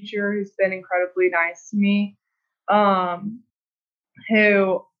one teacher who's been incredibly nice to me,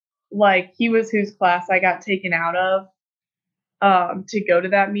 who, like, he was whose class I got taken out of to go to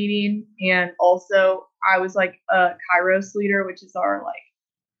that meeting. And also I was like a Kairos leader, which is our like,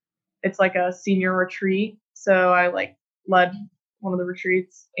 it's like a senior retreat. So I like led one of the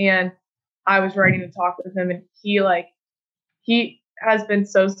retreats, and I was writing to talk with him, and he has been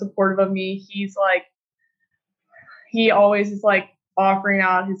so supportive of me. He's like, he always is like, offering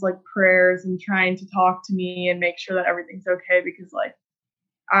out his like prayers and trying to talk to me and make sure that everything's okay because like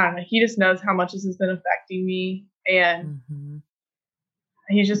I don't know, he just knows how much this has been affecting me and Mm-hmm.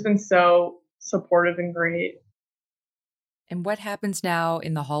 he's just been so supportive and great. And what happens now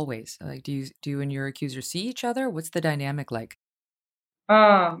in the hallways? Like, do you and your accuser see each other? What's the dynamic like?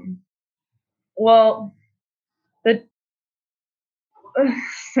 Um well the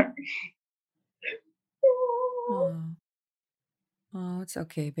sorry. Oh, oh, it's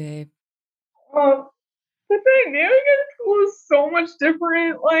okay, babe. Um, the dynamic at school is so much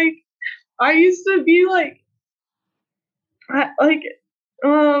different. Like I used to be I, like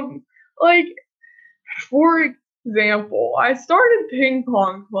um like for example, I started ping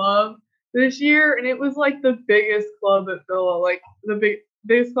pong club this year, and it was like the biggest club at Villa, like the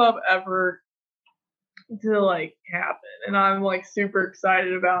biggest club ever to like happen, and I'm like super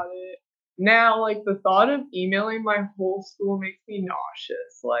excited about it. Now, like the thought of emailing my whole school makes me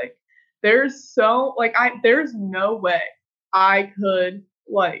nauseous. Like there's no way I could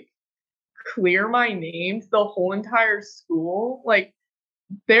like clear my name to the whole entire school. Like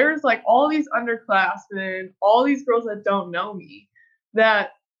there's like all these underclassmen, all these girls that don't know me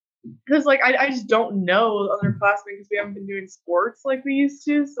that because like I just don't know underclassmen because we haven't been doing sports like we used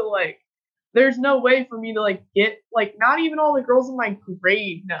to. So like there's no way for me to like get like not even all the girls in my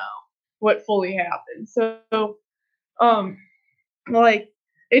grade know what fully happened. So um like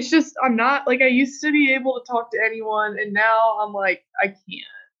it's just I'm not like I used to be able to talk to anyone and now I'm like I can't.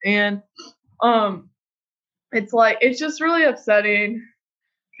 And um it's like it's just really upsetting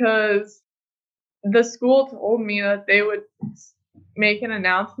because the school told me that they would make an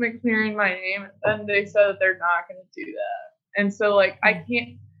announcement clearing my name, and they said that they're not going to do that. And so, like, I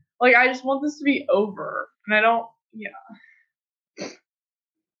can't, like, I just want this to be over, and I don't, yeah.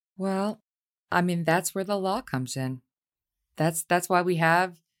 Well, I mean, that's where the law comes in. That's why we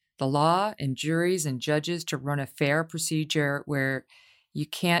have the law and juries and judges to run a fair procedure where you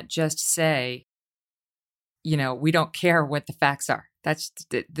can't just say, we don't care what the facts are. That's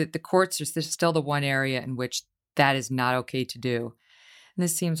the courts are still the one area in which that is not okay to do. And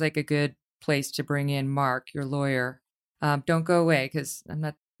this seems like a good place to bring in Mark, your lawyer. Don't go away because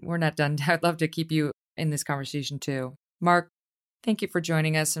we're not done. I'd love to keep you in this conversation too. Mark, thank you for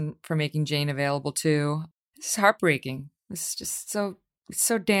joining us and for making Jane available too. This is heartbreaking. This is just it's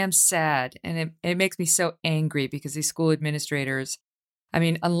so damn sad. And it makes me so angry because these school administrators, I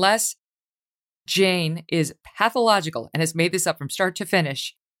mean, unless Jane is pathological and has made this up from start to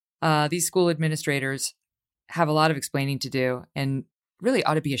finish, these school administrators have a lot of explaining to do and really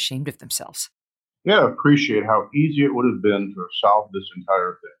ought to be ashamed of themselves. Yeah, appreciate how easy it would have been to have solved this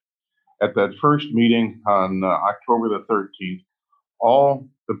entire thing. At that first meeting on October the 13th, all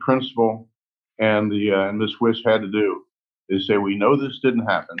the principal and the and Miss Wiss had to do is say, "We know this didn't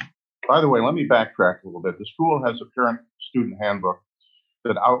happen." By the way, let me backtrack a little bit. The school has a parent-student handbook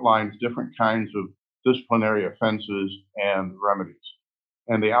that outlines different kinds of disciplinary offenses and remedies,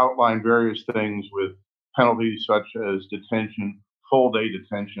 and they outline various things with penalties such as detention, full day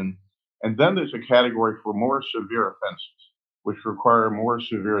detention, and then there's a category for more severe offenses, which require more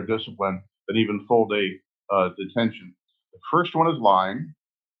severe discipline than even full day detention. The first one is lying,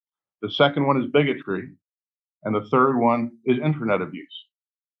 the second one is bigotry, and the third one is internet abuse.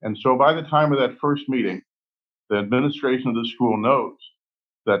 And so by the time of that first meeting, the administration of the school knows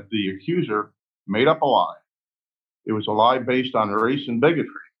that the accuser made up a lie. It was a lie based on race and bigotry,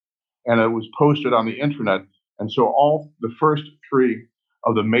 and it was posted on the internet. And so all the first three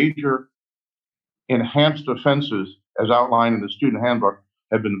of the major enhanced offenses, as outlined in the student handbook,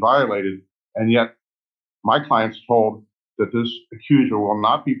 have been violated. And yet, my client's told that this accuser will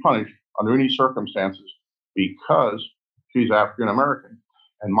not be punished under any circumstances because she's African American.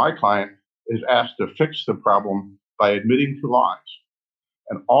 And my client is asked to fix the problem by admitting to lies.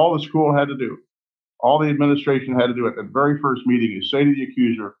 And all the school had to do, all the administration had to do at the very first meeting is say to the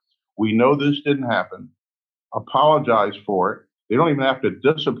accuser, "We know this didn't happen, apologize for it." They don't even have to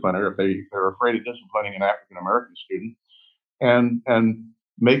discipline her if they're afraid of disciplining an African American student, and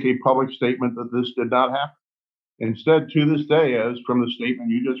make a public statement that this did not happen. Instead, to this day, as from the statement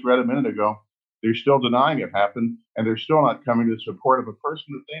you just read a minute ago, they're still denying it happened, and they're still not coming to the support of a person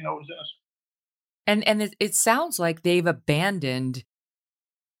that they know is innocent. And it sounds like they've abandoned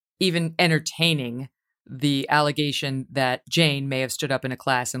even entertaining the allegation that Jane may have stood up in a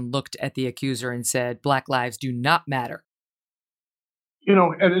class and looked at the accuser and said, "Black lives do not matter."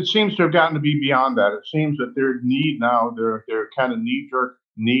 And it seems to have gotten to be beyond that. It seems that their need now, their kind of knee-jerk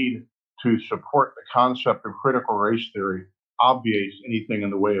need to support the concept of critical race theory obviates anything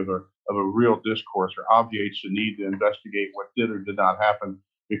in the way of a of a real discourse or obviates the need to investigate what did or did not happen,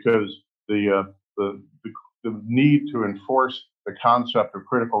 because the need to enforce the concept of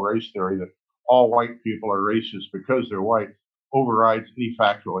critical race theory that all white people are racist because they're white overrides any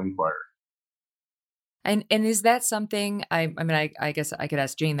factual inquiry. And is that something, I guess I could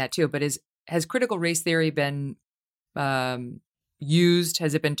ask Jane that too, but has critical race theory been used?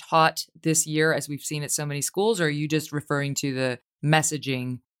 Has it been taught this year as we've seen at so many schools, or are you just referring to the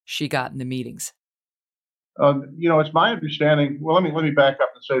messaging she got in the meetings? It's my understanding. Well, let me back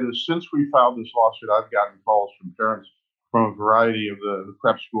up and say this. Since we filed this lawsuit, I've gotten calls from parents from a variety of the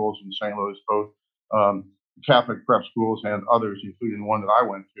prep schools in St. Louis, both Catholic prep schools and others, including one that I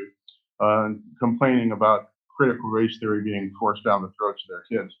went to, complaining about critical race theory being forced down the throats of their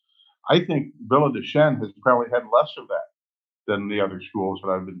kids. I think Villa de Chêne has probably had less of that than the other schools that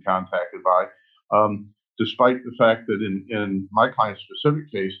I've been contacted by, despite the fact that in my client's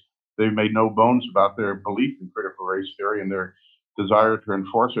specific case, they've made no bones about their belief in critical race theory and their desire to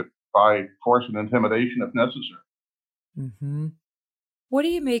enforce it by force and intimidation if necessary. Mm-hmm. What do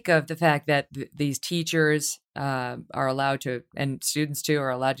you make of the fact that these teachers are allowed to, and students too,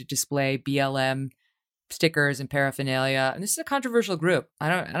 are allowed to display BLM stickers and paraphernalia? And this is a controversial group. I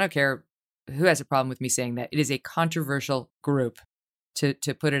don't care who has a problem with me saying that. It is a controversial group, to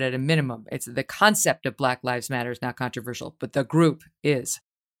put it at a minimum. It's the concept of Black Lives Matter is not controversial, but the group is.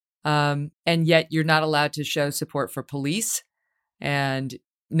 And yet you're not allowed to show support for police, and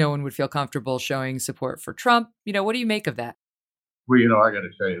no one would feel comfortable showing support for Trump. What do you make of that? Well, I got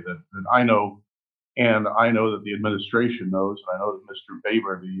to tell you that I know, and I know that the administration knows, and I know that Mr.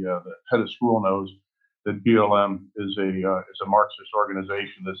 Baber, the head of school, knows that BLM is a Marxist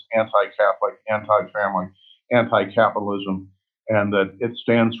organization that's anti-Catholic, anti-family, anti-capitalism, and that it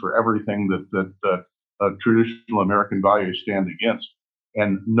stands for everything that traditional American values stand against.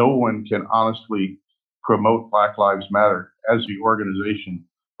 And no one can honestly promote Black Lives Matter as the organization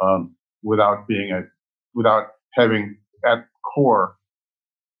without having at core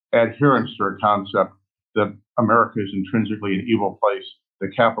adherence to a concept that America is intrinsically an evil place, that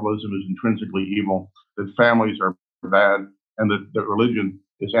capitalism is intrinsically evil, that families are bad, and that religion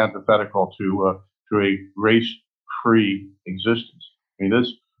is antithetical to a race-free existence. I mean,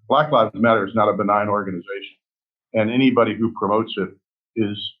 this Black Lives Matter is not a benign organization, and anybody who promotes it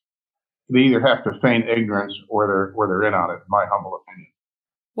they either have to feign ignorance or they're in on it, in my humble opinion.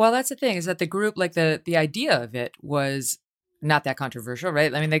 Well, that's the thing, is that the group, like the idea of it was not that controversial,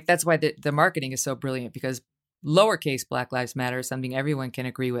 right? I mean, that's why the marketing is so brilliant, because lowercase Black Lives Matter is something everyone can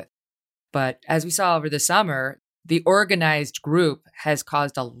agree with. But as we saw over the summer, the organized group has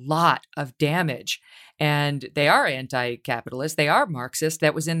caused a lot of damage. And they are anti-capitalist. They are Marxist.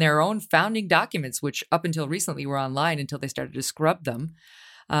 That was in their own founding documents, which up until recently were online until they started to scrub them,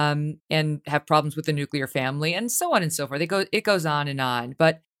 and have problems with the nuclear family and so on and so forth. It goes on and on.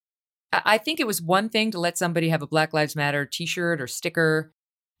 But I think it was one thing to let somebody have a Black Lives Matter t-shirt or sticker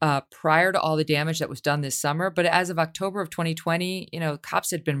prior to all the damage that was done this summer. But as of October of 2020,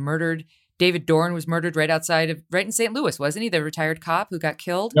 cops had been murdered. David Dorn was murdered right in St. Louis, wasn't he? The retired cop who got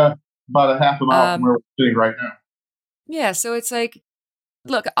killed? Yeah, about a half a mile from where we're sitting right now. Yeah, so it's like,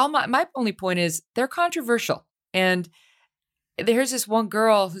 look, my only point is they're controversial. And there's this one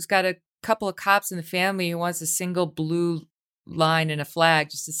girl who's got a couple of cops in the family who wants a single blue line and a flag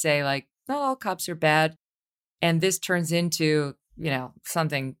just to say, like, not all cops are bad. And this turns into,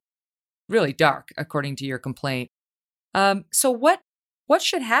 something really dark, according to your complaint. So what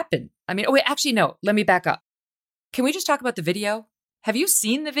should happen? I mean, actually, no, let me back up. Can we just talk about the video? Have you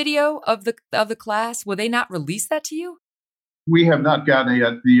seen the video of the class? Will they not release that to you? We have not gotten it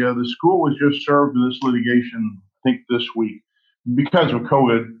yet. The school was just served with this litigation, I think, this week. Because of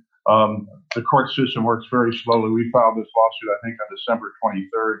COVID, the court system works very slowly. We filed this lawsuit, I think, on December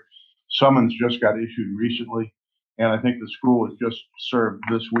 23rd. Summons just got issued recently, and I think the school was just served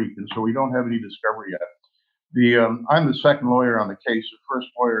this week, and so we don't have any discovery yet. I'm the second lawyer on the case. The first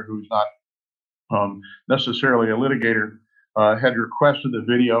lawyer, who's not necessarily a litigator, had requested the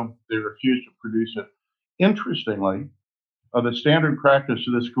video. They refused to produce it. Interestingly, the standard practice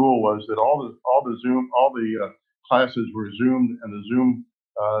of the school was that all the classes were Zoomed, and the Zoom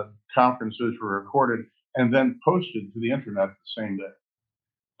conferences were recorded and then posted to the internet the same day.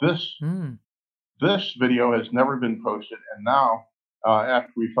 This video has never been posted, and now,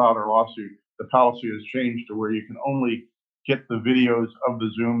 after we filed our lawsuit, the policy has changed to where you can only get the videos of the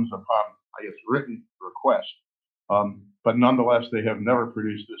Zooms upon, I guess, written request. But nonetheless, they have never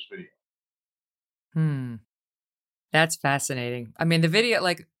produced this video. That's fascinating. I mean, the video,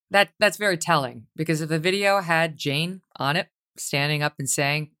 like, that's very telling, because if the video had Jane on it, standing up and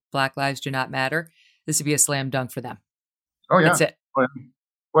saying, Black lives do not matter, this would be a slam dunk for them. Oh, yeah. That's it. Well,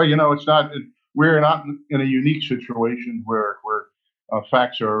 it's not. We're not in a unique situation where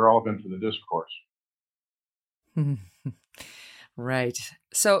facts are relevant to the discourse. Right.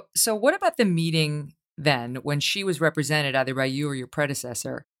 So what about the meeting then when she was represented either by you or your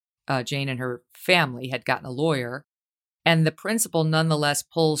predecessor? Jane and her family had gotten a lawyer, and the principal nonetheless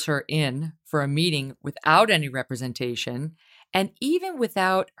pulls her in for a meeting without any representation and even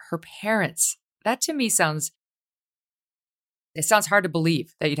without her parents. That to me sounds hard to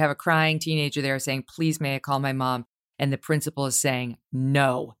believe that you'd have a crying teenager there saying, "Please, may I call my mom?" And the principal is saying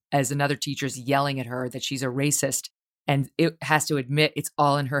no, as another teacher's yelling at her that she's a racist. And it has to admit it's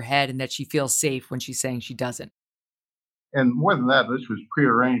all in her head and that she feels safe when she's saying she doesn't. And more than that, this was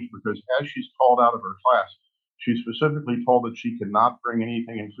prearranged because as she's called out of her class, she's specifically told that she cannot bring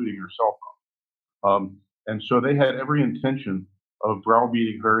anything, including her cell phone. And so they had every intention of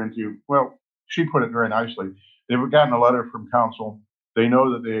browbeating her into, well, she put it very nicely. They've gotten a letter from counsel. They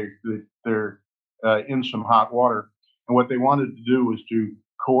know that they're in some hot water. And what they wanted to do was to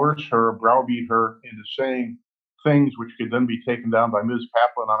coerce her, browbeat her into saying things which could then be taken down by Ms.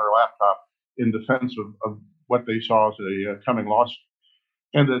 Kaplan on her laptop in defense of what they saw as a coming lawsuit.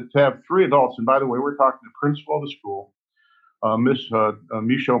 And to have three adults, and by the way, we're talking the principal of the school, Miss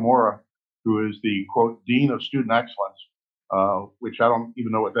Micho Mora, who is the, quote, Dean of Student Excellence, which I don't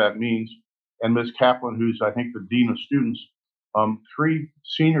even know what that means, and Ms. Kaplan, who's, I think, the Dean of Students, three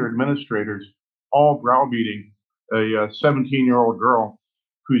senior administrators, all browbeating a 17-year-old girl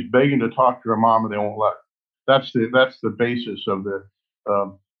who's begging to talk to her mom and they won't let her. That's the basis of the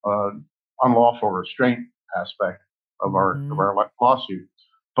unlawful restraint aspect of our lawsuit.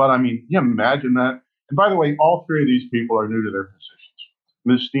 But I mean, you imagine that. And by the way, all three of these people are new to their positions.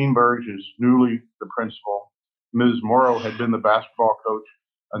 Ms. Steenberg is newly the principal. Ms. Morrow had been the basketball coach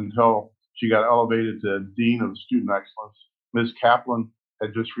until she got elevated to Dean of Student Excellence. Ms. Kaplan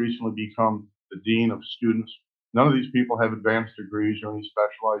had just recently become the Dean of Students. None of these people have advanced degrees or any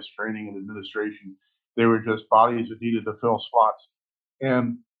specialized training in administration. They were just bodies that needed to fill slots.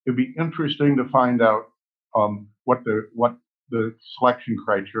 And it'd be interesting to find out what the selection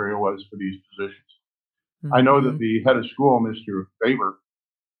criteria was for these positions. Mm-hmm. I know that the head of school, Mr. Faber,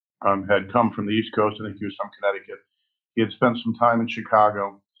 had come from the East Coast. I think he was from Connecticut. He had spent some time in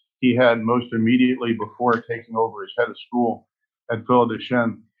Chicago. He had most immediately before taking over as head of school at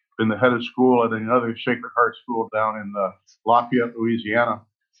Philodeshen been the head of school at another Sacred Heart school down in Lafayette, Louisiana,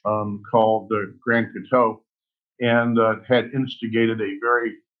 called the Grand Coteau, and had instigated a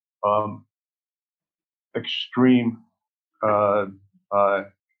very extreme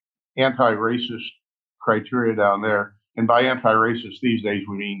anti-racist criteria down there. And by anti-racist these days,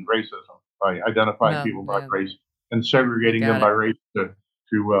 we mean racism, by identifying people by race and segregating them by race to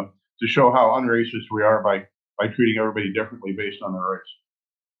show how unracist we are by treating everybody differently based on their race.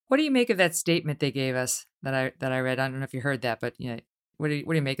 What do you make of that statement they gave us that I read? I don't know if you heard that, but what do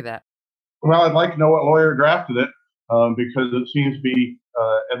you make of that? Well, I'd like to know what lawyer drafted it because it seems to be,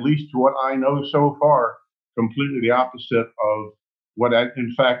 at least to what I know so far, completely the opposite of what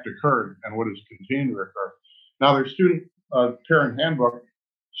in fact occurred and what is continuing to occur. Now, their student parent handbook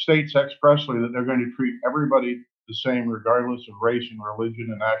states expressly that they're going to treat everybody the same, regardless of race and religion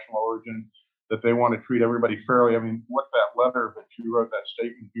and national origin, that they want to treat everybody fairly. I mean, what that letter that you wrote, that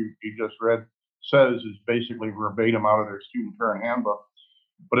statement you just read, says is basically verbatim out of their student parent handbook.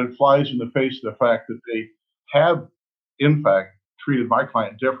 But it flies in the face of the fact that they have, in fact, treated my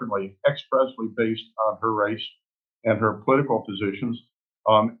client differently, expressly based on her race and her political positions,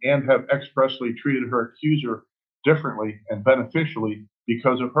 and have expressly treated her accuser differently and beneficially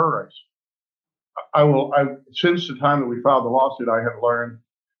because of her race. Since the time that we filed the lawsuit, I have learned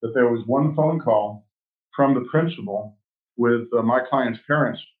that there was one phone call from the principal with my client's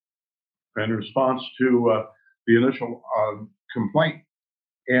parents in response to the initial complaint.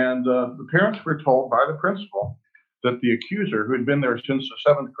 And the parents were told by the principal that the accuser, who had been there since the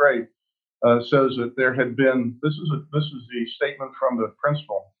seventh grade, says that there had been, this is the statement from the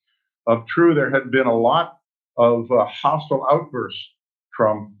principal, there had been a lot of hostile outbursts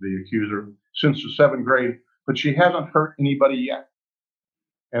from the accuser since the seventh grade, but she hasn't hurt anybody yet.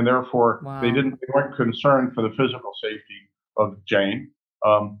 And therefore, they weren't concerned for the physical safety of Jane,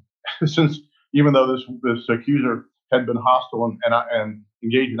 since even though this accuser had been hostile and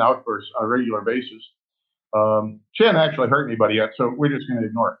engaged in outbursts on a regular basis, she hadn't actually hurt anybody yet. So we're just going to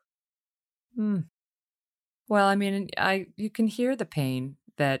ignore it. Well, I mean, you can hear the pain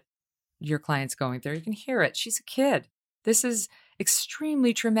that your client's going through. You can hear it. She's a kid. This is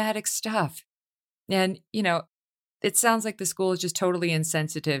extremely traumatic stuff. And, it sounds like the school is just totally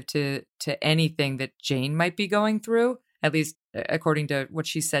insensitive to anything that Jane might be going through, at least according to what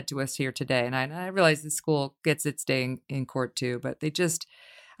she said to us here today. And I realize the school gets its day in court too, but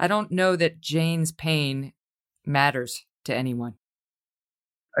I don't know that Jane's pain matters to anyone.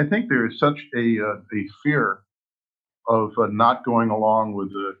 I think there is such a fear of not going along with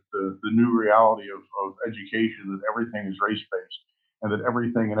the new reality of education, that everything is race based, and that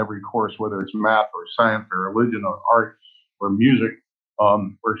everything in every course, whether it's math or science or religion or art or music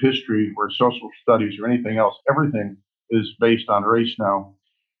or history or social studies or anything else, everything is based on race now.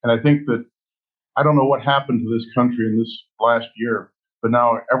 And I think that I don't know what happened to this country in this last year, but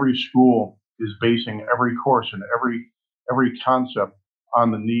now every school is basing every course and every concept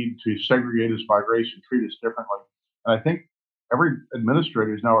on the need to segregate us by race and treat us differently. And I think every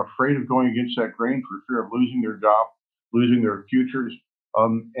administrator is now afraid of going against that grain for fear of losing their job, losing their futures,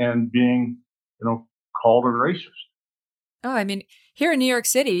 and being, called a racist. Oh, I mean, here in New York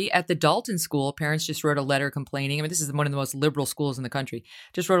City at the Dalton School, parents just wrote a letter complaining. I mean, this is one of the most liberal schools in the country.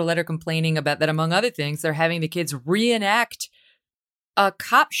 Just wrote a letter complaining about that, among other things, they're having the kids reenact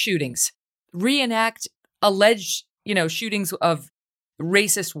cop shootings, reenact alleged, shootings of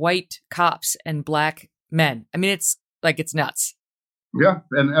racist white cops and black men. I mean, it's nuts. Yeah,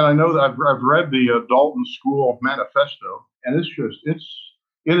 and I know that I've read the Dalton School manifesto, and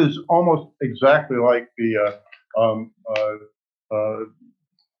it is almost exactly like the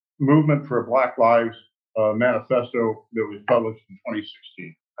movement for Black Lives manifesto that was published in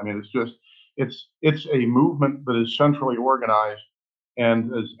 2016. I mean, it's a movement that is centrally organized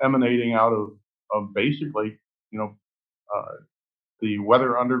and is emanating out of basically, uh, the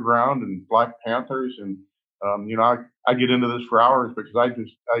Weather Underground and Black Panthers, and I get into this for hours because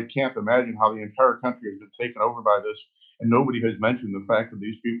I can't imagine how the entire country has been taken over by this, and nobody has mentioned the fact that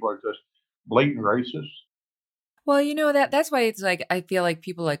these people are just blatant racists. Well, that's why it's like I feel like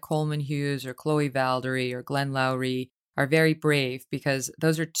people like Coleman Hughes or Chloe Valdery or Glenn Lowry are very brave, because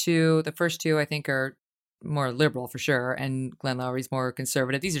those are the first two I think are more liberal for sure, and Glenn Lowry's more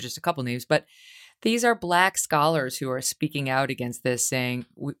conservative. These are just a couple names, but these are Black scholars who are speaking out against this, saying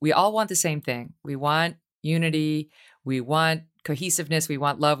we all want the same thing. We want unity, we want cohesiveness, we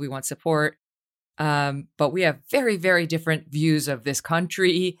want love, we want support. But we have very, very different views of this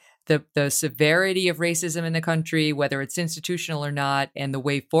country, the severity of racism in the country, whether it's institutional or not, and the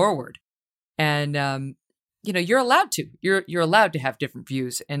way forward. And you're allowed to. You're allowed to have different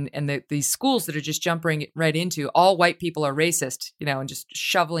views. And these schools that are just jumping right into all white people are racist, and just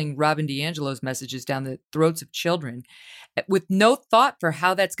shoveling Robin DiAngelo's messages down the throats of children with no thought for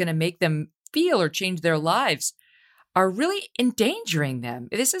how that's going to make them feel or change their lives, are really endangering them.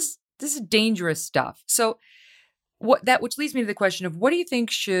 This is dangerous stuff. So which leads me to the question of, what do you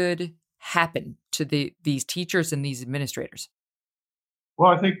think should happen to these teachers and these administrators? Well,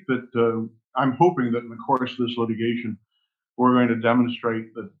 I think that I'm hoping that in the course of this litigation, we're going to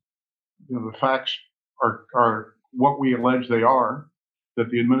demonstrate that the facts are what we allege they are, that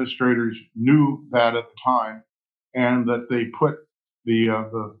the administrators knew that at the time, and that they put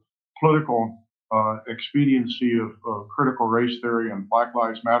the political expediency of critical race theory and Black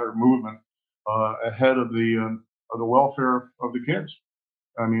Lives Matter movement ahead of the welfare of the kids.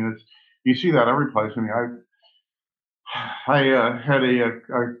 I mean, you see that every place. I mean, I had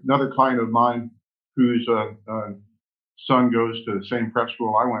another client of mine whose son goes to the same prep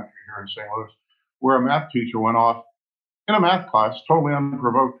school I went to here in St. Louis, where a math teacher went off in a math class, totally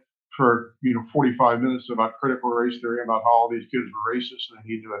unprovoked, for 45 minutes about critical race theory, about how all these kids were racist, and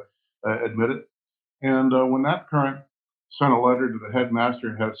he had to admit it. And when that parent sent a letter to the headmaster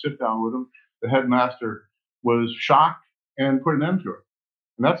and had a sit down with him, the headmaster was shocked and put an end to it.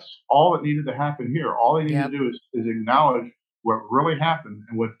 And that's all that needed to happen here. All they needed to do is acknowledge what really happened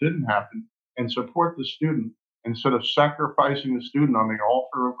and what didn't happen, and support the student instead of sacrificing the student on the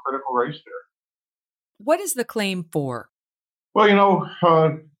altar of critical race theory. What is the claim for? Well,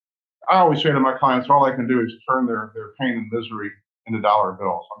 I always say to my clients, all I can do is turn their pain and misery into dollar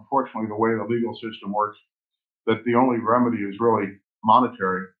bills. Unfortunately, the way the legal system works, that the only remedy is really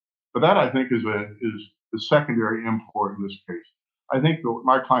monetary. But that, I think, is the secondary import in this case. I think what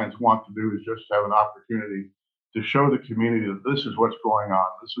my clients want to do is just have an opportunity to show the community that this is what's going on.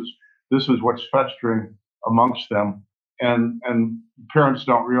 This is what's festering amongst them, and parents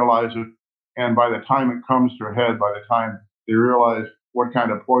don't realize it. And by the time it comes to a head, by the time they realize what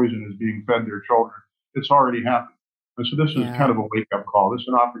kind of poison is being fed their children, it's already happened. And so this is kind of a wake-up call. This is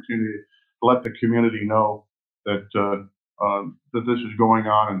an opportunity to let the community know that that this is going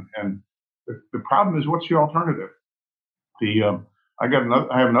on. And the problem is, what's the alternative? I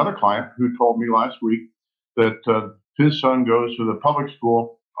have another client who told me last week that his son goes to the public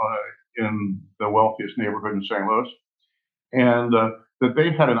school in the wealthiest neighborhood in St. Louis, and that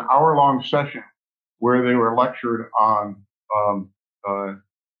they had an hour-long session where they were lectured on um, uh,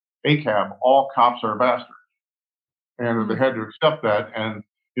 ACAB, all cops are bastards, and they had to accept that. And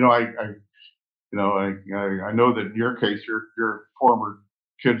I know that in your case, your former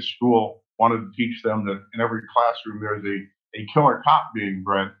kid's school wanted to teach them that in every classroom there's a killer cop being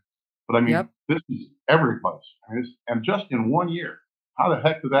bred. But I mean, Yep. this is every place. And just in 1 year, how the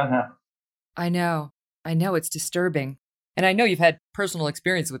heck did that happen? I know. It's disturbing. And I know you've had personal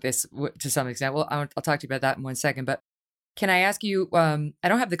experience with this to some extent. Well, I'll talk to you about that in 1 second. But can I ask you, I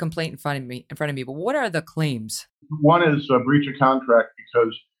don't have the complaint in front of me, but what are the claims? One is a breach of contract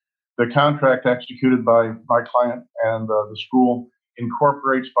because the contract executed by my client and the school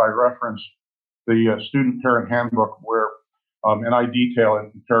incorporates by reference the student parent handbook where, and I detail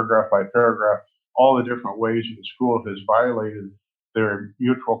it paragraph by paragraph, all the different ways that the school has violated their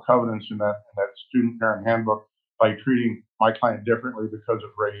mutual covenants in that student parent handbook by treating my client differently because of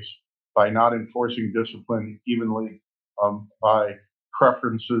race, by not enforcing discipline evenly, by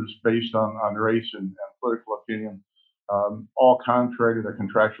preferences based on race and political opinion, all contrary to their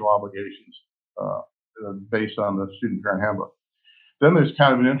contractual obligations based on the student parent handbook. Then there's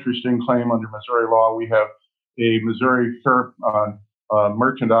kind of an interesting claim under Missouri law. We have a Missouri Fair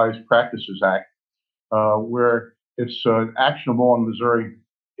Merchandise Practices Act, where it's actionable in Missouri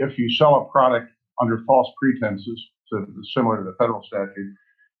if you sell a product under false pretenses, so similar to the federal statute,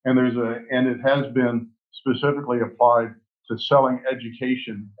 and it has been specifically applied to selling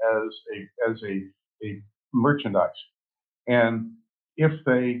education as a merchandise. And if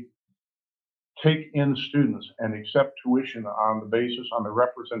they take in students and accept tuition on the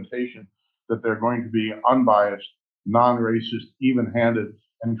representation that they're going to be unbiased, non-racist, even-handed,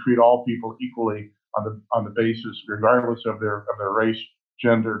 and treat all people equally on the basis, regardless of their race,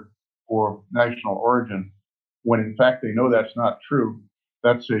 gender, or national origin, when in fact they know that's not true,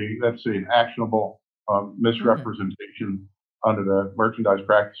 that's an actionable misrepresentation under the Merchandise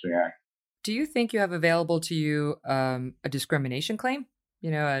Practicing Act. Do you think you have available to you a discrimination claim?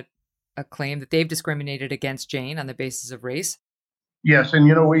 A claim that they've discriminated against Jane on the basis of race? Yes, and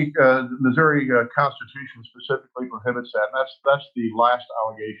the Missouri Constitution specifically prohibits that. And that's the last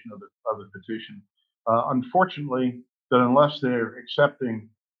allegation of the petition. Unfortunately, that unless they're accepting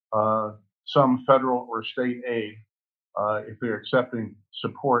some federal or state aid, if they're accepting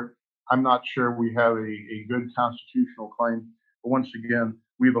support, I'm not sure we have a good constitutional claim. But once again,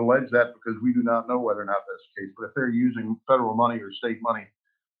 we've alleged that because we do not know whether or not that's the case. But if they're using federal money or state money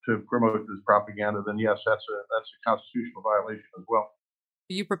to promote this propaganda, then yes, that's a constitutional violation as well.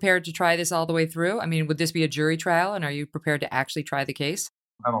 Are you prepared to try this all the way through? I mean, would this be a jury trial, and are you prepared to actually try the case?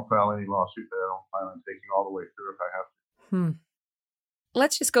 I don't file any lawsuit that I don't plan on taking all the way through if I have to.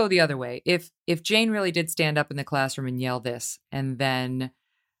 Let's just go the other way. If Jane really did stand up in the classroom and yell this, and then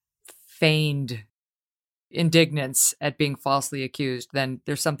feigned indignance at being falsely accused, then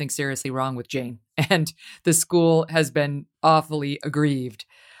there's something seriously wrong with Jane, and the school has been awfully aggrieved.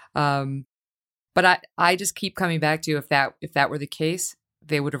 But I just keep coming back to if that were the case,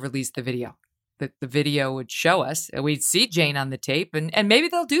 they would have released the video. The video would show us, and we'd see Jane on the tape, and maybe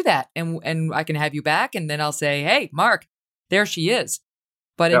they'll do that, and I can have you back, and then I'll say, hey, Mark, there she is.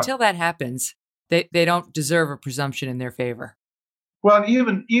 But until that happens, they don't deserve a presumption in their favor. Well,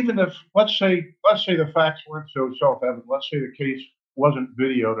 even if let's say the facts weren't so self-evident, let's say the case wasn't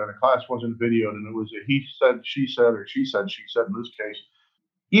videoed and the class wasn't videoed, and it was a he said, she said, or she said in this case.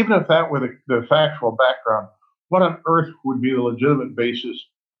 Even if that were the factual background, what on earth would be the legitimate basis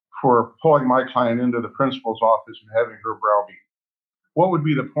for pulling my client into the principal's office and having her browbeat? What would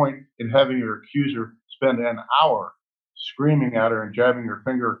be the point in having your accuser spend an hour screaming at her and jabbing her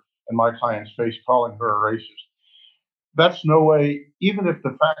finger in my client's face, calling her a racist? That's no way, even if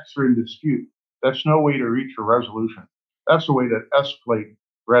the facts are in dispute, that's no way to reach a resolution. That's a way to escalate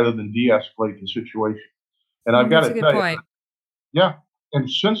rather than de-escalate the situation. And I've got to tell you, yeah. And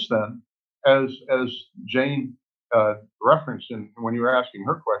since then, as Jane referenced when you were asking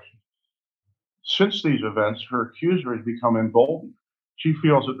her question, since these events, her accuser has become emboldened. She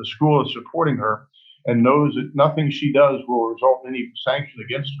feels that the school is supporting her and knows that nothing she does will result in any sanction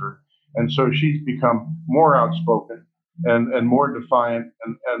against her. And so she's become more outspoken and more defiant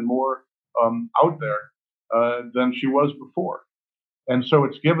and more out there than she was before. And so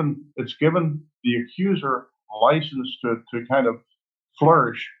it's given the accuser license to kind of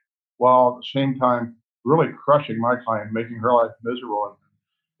flourish while at the same time really crushing my client, making her life miserable.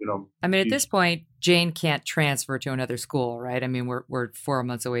 And, I mean, at this point, Jane can't transfer to another school, right? I mean, we're 4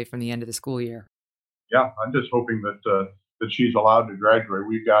 months away from the end of the school year. yeah, I'm just hoping that she's allowed to graduate.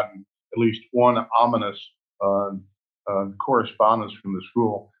 We've gotten at least one ominous uh, correspondence from the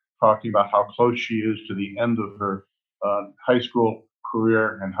school talking about how close she is to the end of her high school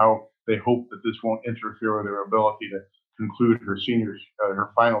career and how they hope that this won't interfere with her ability to conclude her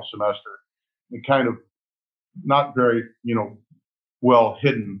her final semester. The kind of not very, well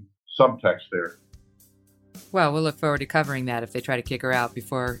hidden subtext there. Well, we'll look forward to covering that if they try to kick her out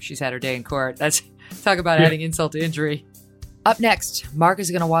before she's had her day in court. That's talk about adding insult to injury. Up next, Mark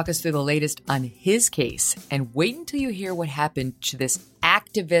is going to walk us through the latest on his case, and wait until you hear what happened to this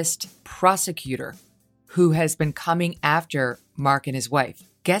activist prosecutor who has been coming after Mark and his wife.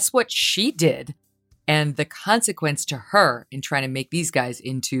 Guess what she did and the consequence to her in trying to make these guys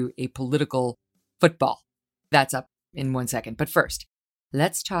into a political football. That's up in 1 second. But first,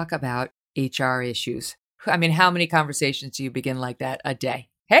 let's talk about HR issues. I mean, how many conversations do you begin like that a day?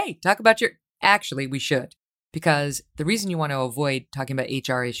 Hey, talk about your... Actually, we should. Because the reason you want to avoid talking about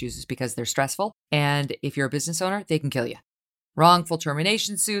HR issues is because they're stressful. And if you're a business owner, they can kill you. Wrongful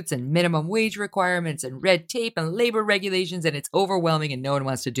termination suits and minimum wage requirements and red tape and labor regulations, and it's overwhelming and no one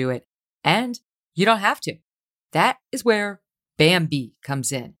wants to do it. And you don't have to. That is where Bambee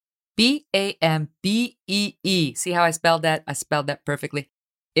comes in. Bambee. See how I spelled that? I spelled that perfectly.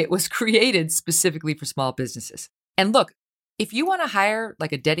 It was created specifically for small businesses. And look, if you want to hire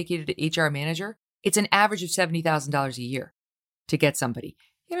like a dedicated HR manager, it's an average of $70,000 a year to get somebody.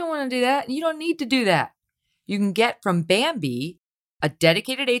 You don't want to do that, and you don't need to do that. You can get from Bambee a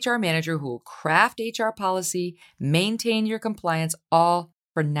dedicated HR manager who will craft HR policy, maintain your compliance, all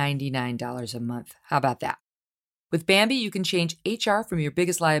for $99 a month. How about that? With Bambee, you can change HR from your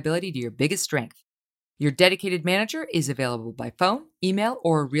biggest liability to your biggest strength. Your dedicated manager is available by phone, email,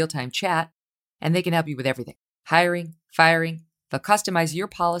 or real-time chat, and they can help you with everything. Hiring, firing. They'll customize your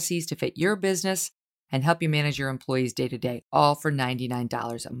policies to fit your business and help you manage your employees day to day, all for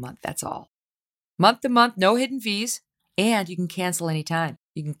 $99 a month. That's all. Month to month, no hidden fees, and you can cancel anytime.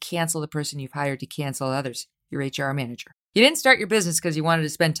 You can cancel the person you've hired to cancel others, your HR manager. You didn't start your business because you wanted to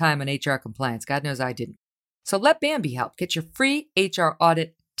spend time on HR compliance. God knows I didn't. So let Bambee help. Get your free HR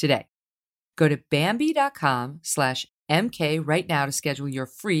audit today. Go to Bambee.com/MK right now to schedule your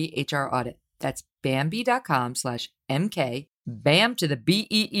free HR audit. That's Bambee.com/MK. Bam to the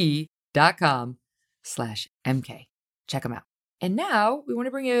BEE.com/MK. Check them out. And now we want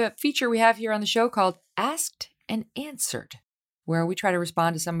to bring you a feature we have here on the show called Asked and Answered, where we try to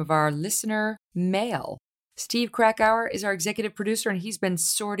respond to some of our listener mail. Steve Krakauer is our executive producer, and he's been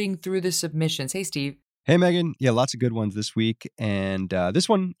sorting through the submissions. Hey, Steve. Hey, Megan. Yeah, lots of good ones this week. And this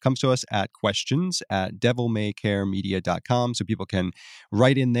one comes to us at questions@devilmaycaremedia.com. So people can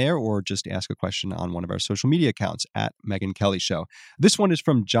write in there or just ask a question on one of our social media accounts at Megan Kelly Show. This one is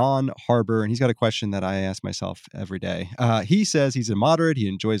from John Harbour, and he's got a question that I ask myself every day. He says he's a moderate. He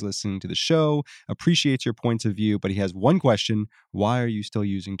enjoys listening to the show, appreciates your points of view, but he has one question. Why are you still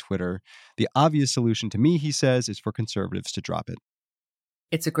using Twitter? The obvious solution to me, he says, is for conservatives to drop it.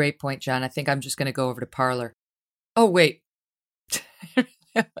 It's a great point, John. I think I'm just going to go over to Parler. Oh, wait.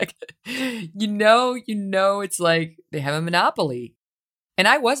 Like, you know, it's like they have a monopoly. And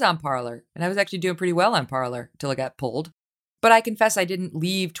I was on Parler, and I was actually doing pretty well on Parler until I got pulled. But I confess I didn't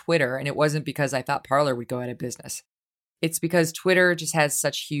leave Twitter, and it wasn't because I thought Parler would go out of business. It's because Twitter just has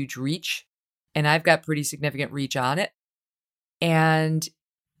such huge reach, and I've got pretty significant reach on it. And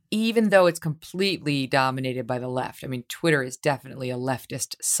even though it's completely dominated by the left, I mean, Twitter is definitely a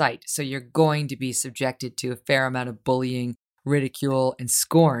leftist site. So you're going to be subjected to a fair amount of bullying, ridicule, and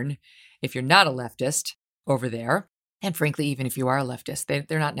scorn if you're not a leftist over there. And frankly, even if you are a leftist,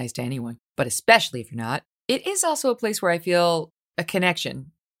 they're not nice to anyone, but especially if you're not. It is also a place where I feel a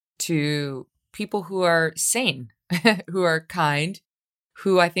connection to people who are sane, who are kind,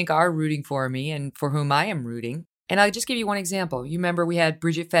 who I think are rooting for me and for whom I am rooting. And I'll just give you one example. You remember we had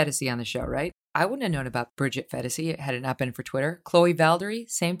Bridget Fetisi on the show, right? I wouldn't have known about Bridget Fetisi had it not been for Twitter. Chloe Valdery,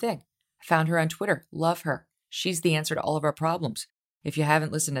 same thing. I found her on Twitter. Love her. She's the answer to all of our problems. If you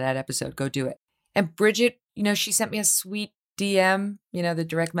haven't listened to that episode, go do it. And Bridget, she sent me a sweet DM, the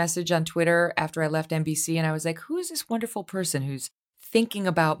direct message on Twitter after I left NBC. And I was like, who is this wonderful person who's thinking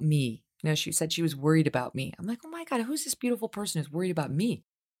about me? She said she was worried about me. I'm like, oh my God, who's this beautiful person who's worried about me?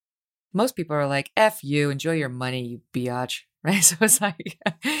 Most people are like, F you, enjoy your money, you biatch, right? So it's like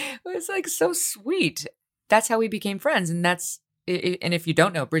so sweet. That's how we became friends. And if you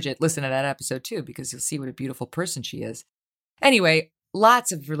don't know Bridget, listen to that episode too, because you'll see what a beautiful person she is. Anyway,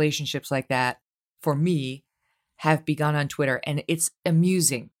 lots of relationships like that for me have begun on Twitter, and it's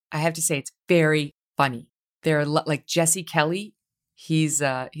amusing. I have to say, it's very funny. They're like Jesse Kelly. He's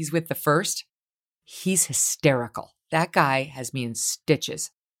with The First. He's hysterical. That guy has me in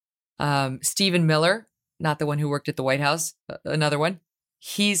stitches. Stephen Miller, not the one who worked at the White House, another one.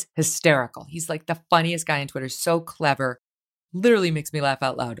 He's hysterical. He's like the funniest guy on Twitter, so clever, literally makes me laugh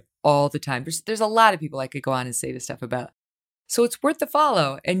out loud all the time. There's a lot of people I could go on and say this stuff about. So it's worth the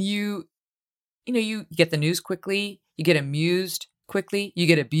follow. And you get the news quickly, you get amused quickly, you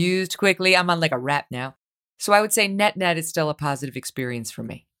get abused quickly. I'm on like a rap now. So I would say net is still a positive experience for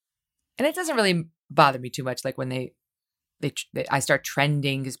me. And it doesn't really bother me too much, like when I start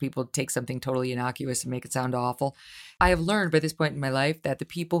trending because people take something totally innocuous and make it sound awful. I have learned by this point in my life that the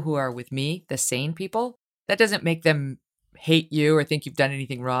people who are with me, the sane people, that doesn't make them hate you or think you've done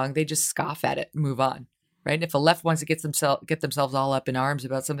anything wrong. They just scoff at it and move on, right? And if the left wants to get themselves all up in arms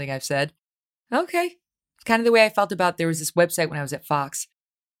about something I've said, okay. It's kind of the way I felt about, there was this website when I was at Fox,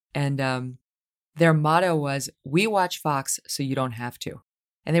 and their motto was, "We watch Fox so you don't have to."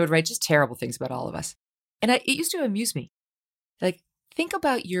 And they would write just terrible things about all of us. And it used to amuse me. Like, think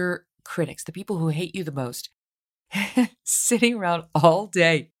about your critics, the people who hate you the most, sitting around all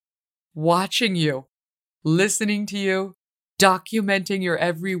day, watching you, listening to you, documenting your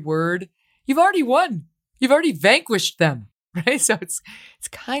every word. You've already won. You've already vanquished them, right? So it's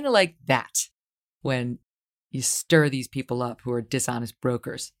kind of like that when you stir these people up who are dishonest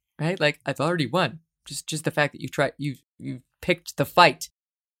brokers, right? Like, I've already won. Just the fact that you've picked the fight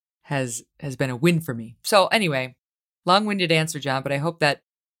has been a win for me. So anyway, long-winded answer, John, but I hope that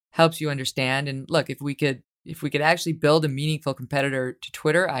helps you understand. And look, if we could actually build a meaningful competitor to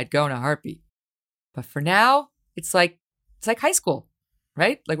Twitter, I'd go in a heartbeat. But for now, it's like high school,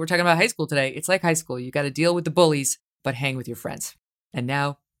 right? Like we're talking about high school today. It's like high school. You got to deal with the bullies, but hang with your friends. And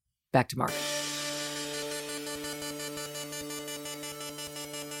now, back to Mark.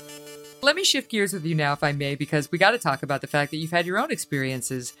 Let me shift gears with you now, if I may, because we got to talk about the fact that you've had your own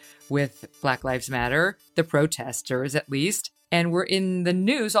experiences with Black Lives Matter, the protesters at least, and we're in the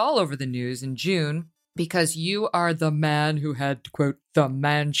news, all over the news in June, because you are the man who had, quote, the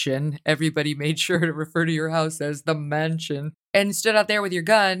mansion. Everybody made sure to refer to your house as the mansion, and stood out there with your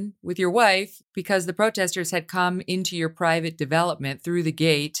gun, with your wife, because the protesters had come into your private development through the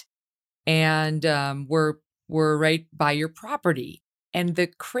gate and were right by your property. And the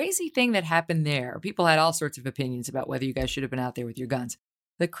crazy thing that happened there, people had all sorts of opinions about whether you guys should have been out there with your guns.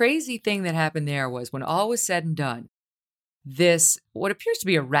 The crazy thing that happened there was, when all was said and done, this, what appears to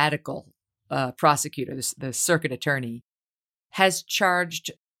be a radical prosecutor, the circuit attorney, has charged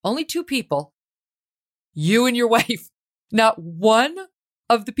only 2 people, you and your wife. Not one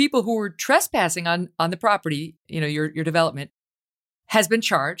of the people who were trespassing on the property, your development, has been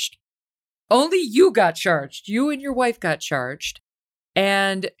charged. Only you got charged. You and your wife got charged.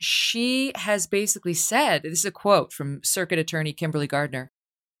 And she has basically said, this is a quote from Circuit Attorney Kimberly Gardner,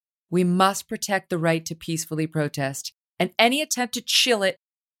 "We must protect the right to peacefully protest, and any attempt to chill it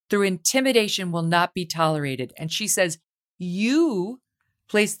through intimidation will not be tolerated." And she says, you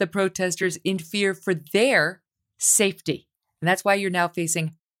place the protesters in fear for their safety. And that's why you're now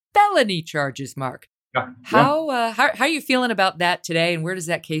facing felony charges, Mark. Yeah. How are you feeling about that today, and where does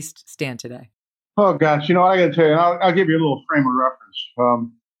that case stand today? Oh gosh, I got to tell you, and I'll give you a little frame of reference.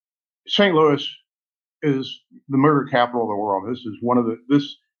 St. Louis is the murder capital of the world.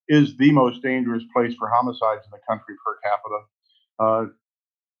 This is the most dangerous place for homicides in the country per capita.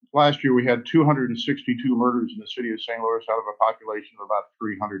 Last year, we had 262 murders in the city of St. Louis out of a population of about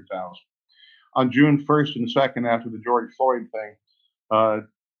 300,000. On June 1st and 2nd, after the George Floyd thing,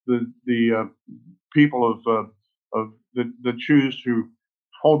 the people that choose to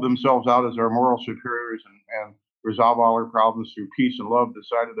hold themselves out as our moral superiors and resolve all our problems through peace and love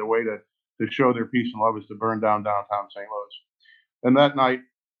decided the way to show their peace and love is to burn down downtown St. Louis. And that night,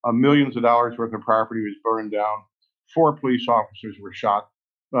 millions of dollars worth of property was burned down. 4 police officers were shot.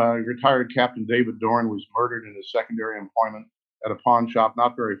 Retired Captain David Dorn was murdered in his secondary employment at a pawn shop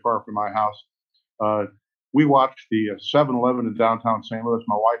not very far from my house. We watched the 7-Eleven in downtown St. Louis,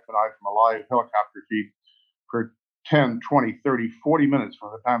 my wife and I, from a live helicopter feed for 10, 20, 30, 40 minutes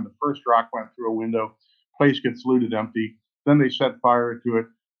from the time the first rock went through a window. Place gets looted empty. Then they set fire to it.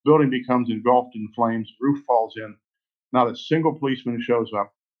 Building becomes engulfed in flames. Roof falls in. Not a single policeman shows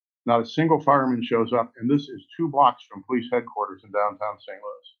up. Not a single fireman shows up. And this is 2 blocks from police headquarters in downtown St.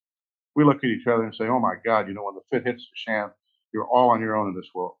 Louis. We look at each other and say, oh my God, when the fit hits the shan, you're all on your own in this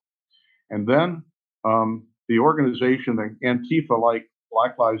world. And then the organization, the Antifa-like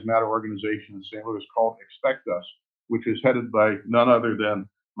Black Lives Matter organization in St. Louis called Expect Us, which is headed by none other than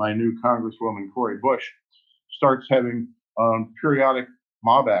my new Congresswoman Cori Bush, starts having periodic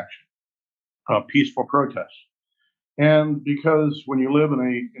mob action, peaceful protests. And because when you live in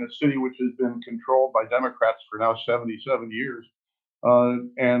a city which has been controlled by Democrats for now 77 years,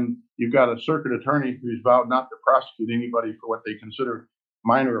 and you've got a circuit attorney who's vowed not to prosecute anybody for what they consider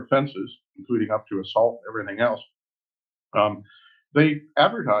minor offenses, including up to assault and everything else, um, they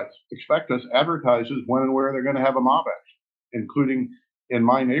expect us advertises when and where they're going to have a mob action, including in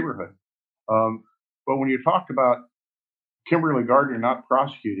my neighborhood. But when you talk about Kimberly Gardner not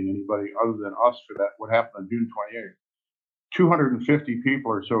prosecuting anybody other than us for that, what happened on June 28th, 250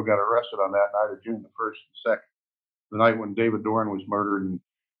 people or so got arrested on that night of June the 1st and 2nd, the night when David Dorn was murdered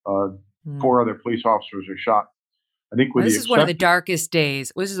and four other police officers were shot. I think with this the is one of the exception, darkest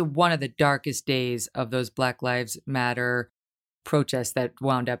days. This is one of the darkest days of those Black Lives Matter protests that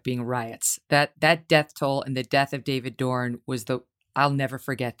wound up being riots. That death toll and the death of David Dorn was I'll never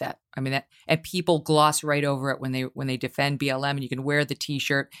forget that. I mean, that, and people gloss right over it when they defend BLM, and you can wear the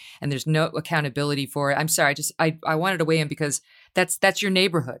T-shirt and there's no accountability for it. I'm sorry, I wanted to weigh in because that's your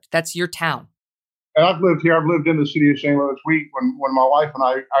neighborhood, that's your town. and I've lived here. I've lived in the city of St. Louis. When my wife and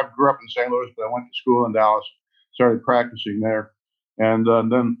I grew up in St. Louis, but I went to school in Dallas, started practicing there, and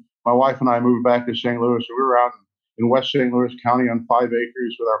then my wife and I moved back to St. Louis. So we were out in West St. Louis County on 5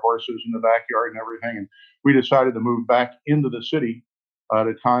 acres with our horses in the backyard and everything. And we decided to move back into the city at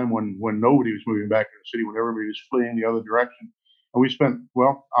a time when nobody was moving back to the city, when everybody was fleeing the other direction. And we spent,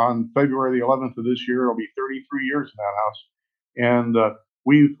 well, on February the 11th of this year, it'll be 33 years in that house. And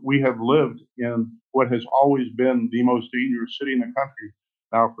we have lived in what has always been the most dangerous city in the country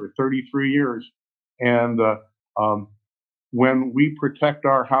now for 33 years. And when we protect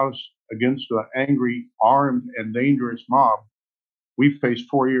our house against an angry, armed, and dangerous mob, we face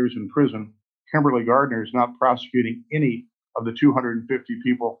 4 years in prison. Kimberly Gardner is not prosecuting any of the 250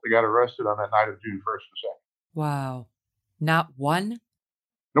 people that got arrested on that night of June 1st and 2nd. Wow. Not one?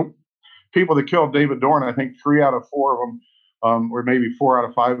 Nope. People that killed David Dorn, I think 3 out of 4 of them, or maybe 4 out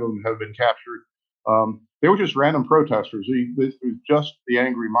of 5 of them have been captured. They were just random protesters. This was just the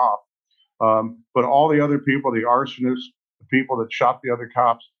angry mob. But all the other people, the arsonists, the people that shot the other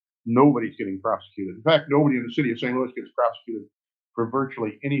cops, nobody's getting prosecuted. In fact, nobody in the city of St. Louis gets prosecuted for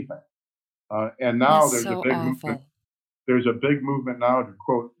virtually anything. And now That's so awful. There's a big movement now to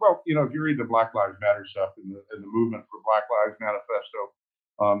quote, well, if you read the Black Lives Matter stuff and the movement for Black Lives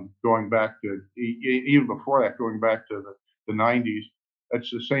Manifesto, going back to, even before that, going back to the 90s,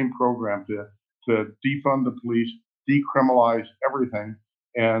 it's the same program to defund the police, decriminalize everything,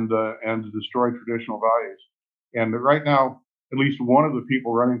 and to destroy traditional values. And right now, at least one of the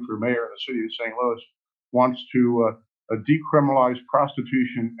people running for mayor in the city of St. Louis wants to decriminalize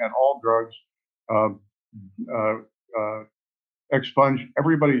prostitution and all drugs, expunge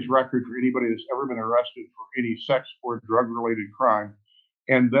everybody's record for anybody that's ever been arrested for any sex or drug-related crime,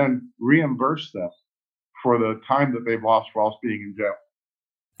 and then reimburse them for the time that they've lost whilst being in jail.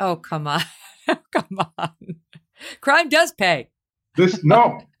 Oh, come on. Come on. Crime does pay.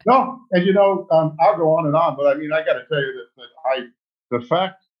 No. And I'll go on and on, but I mean, I got to tell you that the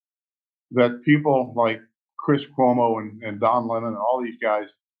fact that people like Chris Cuomo and Don Lemon and all these guys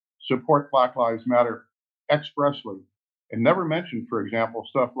support Black Lives Matter expressly and never mention, for example,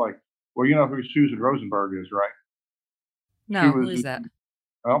 stuff like, well, you know who Susan Rosenberg is, right? No, who is that?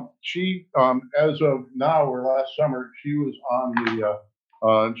 Well, she, as of now or last summer, she was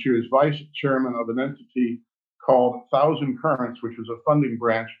she was vice chairman of an entity called Thousand Currents, which was a funding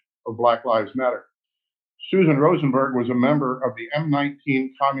branch of Black Lives Matter. Susan Rosenberg was a member of the M19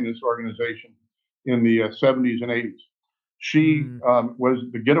 communist organization in the 70s and 80s. She was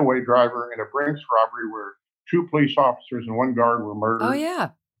the getaway driver in a Brinks robbery where 2 police officers and 1 guard were murdered. Oh, yeah.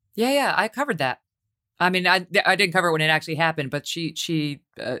 Yeah. I covered that. I mean, I didn't cover it when it actually happened, but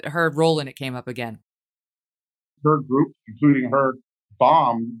her role in it came up again. Her group, including her,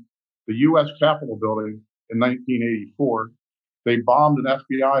 bombed the U.S. Capitol building in 1984. They bombed an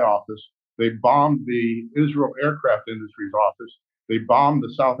FBI office. They bombed the Israel Aircraft Industries office. They bombed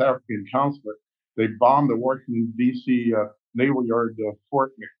the South African consulate. They bombed the Washington, D.C. Naval Yard,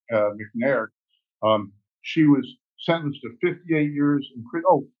 Fort McNair. She was sentenced to 58 years in prison.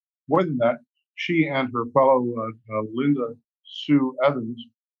 Oh, more than that, she and her fellow Linda Sue Evans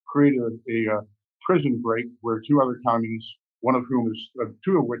created a prison break where 2 other communists, one of whom is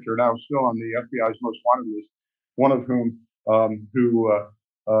 2 of which are now still on the FBI's most wanted list. One of whom,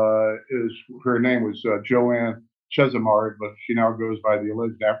 is her name was Joanne Chesimard, but she now goes by the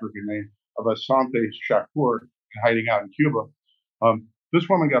alleged African name of Asante Shakur, hiding out in Cuba. This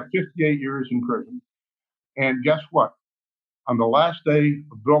woman got 58 years in prison. And guess what? On the last day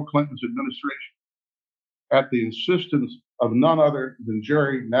of Bill Clinton's administration, at the insistence of none other than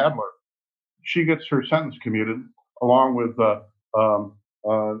Jerry Nadler, she gets her sentence commuted along with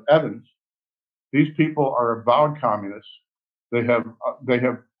Evans. These people are avowed communists. They have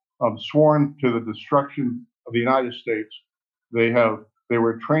sworn to the destruction of the United States. They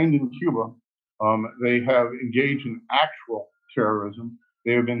were trained in Cuba. They have engaged in actual terrorism.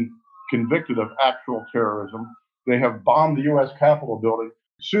 They have been convicted of actual terrorism. They have bombed the U.S. Capitol building.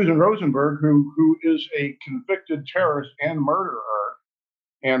 Susan Rosenberg, who is a convicted terrorist and murderer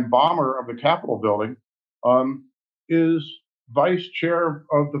and bomber of the Capitol building, is vice chair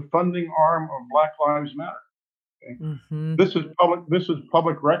of the funding arm of Black Lives Matter. Okay? Mm-hmm. This is public. This is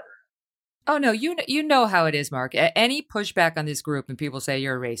public record. Oh no, you know how it is, Mark. Any pushback on this group and people say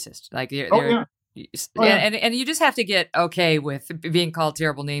you're a racist, like Yeah. and you just have to get okay with being called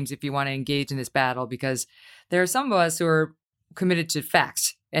terrible names if you want to engage in this battle, because there are some of us who are committed to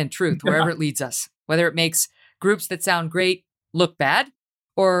facts and truth wherever it leads us, whether it makes groups that sound great look bad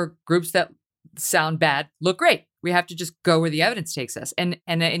or groups that sound bad look great. We have to just go where the evidence takes us. And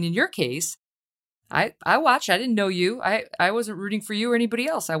in your case, I watched. I didn't know you. I wasn't rooting for you or anybody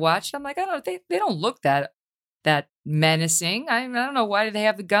else. I watched. I'm like, I don't. They don't look that menacing. I don't know, why do they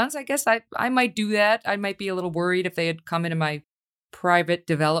have the guns? I guess I might do that. I might be a little worried if they had come into my private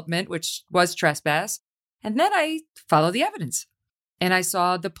development, which was trespass. And then I followed the evidence, and I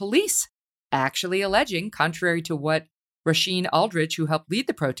saw the police actually alleging, contrary to what Rasheen Aldrich, who helped lead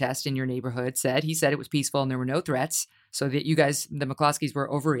the protest in your neighborhood, said. He said it was peaceful and there were no threats, so that you guys, the McCloskeys, were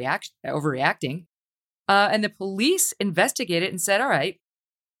overreacting. And the police investigated and said, all right,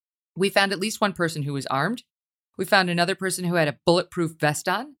 we found at least one person who was armed. We found another person who had a bulletproof vest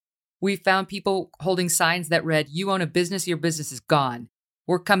on. We found people holding signs that read, "You own a business, your business is gone.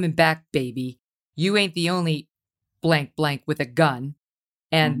 We're coming back, baby. You ain't the only blank blank with a gun.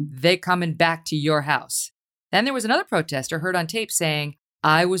 And they coming back to your house." Then there was another protester heard on tape saying,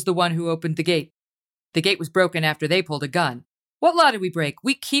 "I was the one who opened the gate. The gate was broken after they pulled a gun. What law did we break?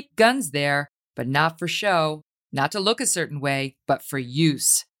 We keep guns there, but not for show, not to look a certain way, but for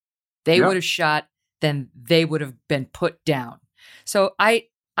use. They would have shot, then they would have been put down." So I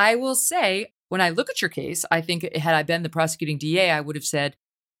will say, when I look at your case, I think had I been the prosecuting DA, I would have said,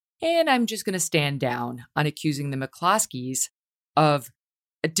 and I'm just going to stand down on accusing the McCloskeys of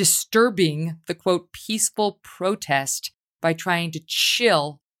disturbing the, quote, peaceful protest by trying to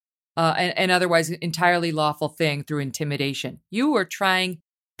chill an otherwise entirely lawful thing through intimidation. You are trying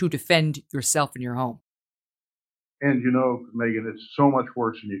to defend yourself in your home. And Megan, it's so much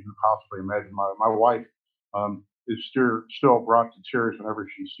worse than you can possibly imagine. My wife is still brought to tears whenever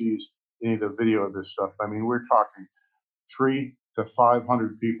she sees any of the video of this stuff. I mean, we're talking 300 to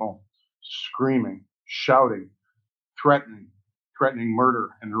 500 people screaming, shouting, threatening murder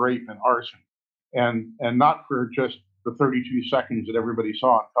and rape and arson, and not for just the 32 seconds that everybody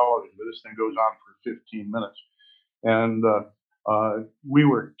saw on television, but this thing goes on for 15 minutes. And we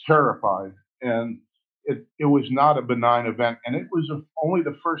were terrified, and it was not a benign event, and it was only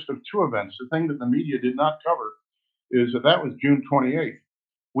the first of two events. The thing that the media did not cover is that was June 28th.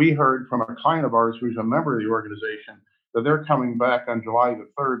 We heard from a client of ours who's a member of the organization that they're coming back on July the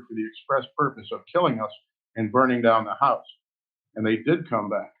 3rd for the express purpose of killing us and burning down the house. And they did come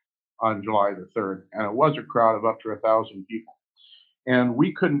back on July the 3rd, and it was a crowd of up to 1,000 people. And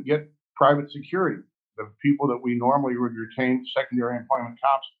we couldn't get private security. The people that we normally would retain, secondary employment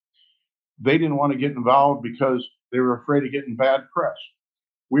cops, they didn't want to get involved because they were afraid of getting bad press.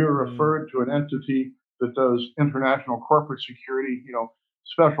 We were referred to an entity that does international corporate security,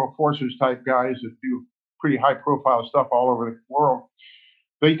 special forces type guys that do pretty high profile stuff all over the world.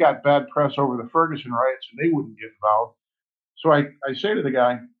 They got bad press over the Ferguson riots, and they wouldn't get involved. So I say to the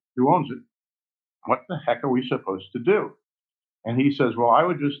guy who owns it, "What the heck are we supposed to do?" And he says, "Well, I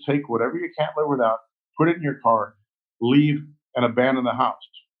would just take whatever you can't live without, put it in your car, leave, and abandon the house."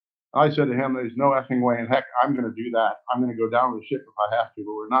 I said to him, "There's no effing way in heck I'm going to do that. I'm going to go down to the ship if I have to,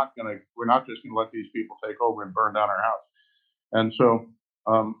 but we're not just going to let these people take over and burn down our house." And so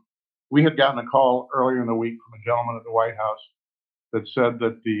we had gotten a call earlier in the week from a gentleman at the White House that said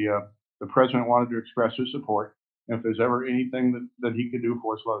that the president wanted to express his support, and if there's ever anything that he could do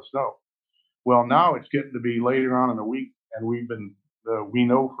for us, let us know. Well, now it's getting to be later on in the week, and we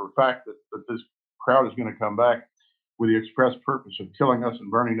know for a fact that this crowd is going to come back with the express purpose of killing us and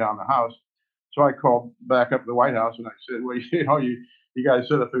burning down the house. So I called back up to the White House and I said, "Well, you guys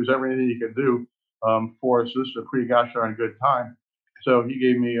said if there's ever anything you can do for us, this is a pretty gosh darn good time." So he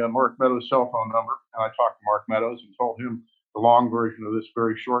gave me Mark Meadows' cell phone number, and I talked to Mark Meadows and told him the long version of this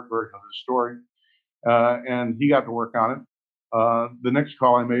very short version of this story. And he got to work on it. The next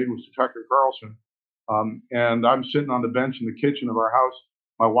call I made was to Tucker Carlson. And I'm sitting on the bench in the kitchen of our house.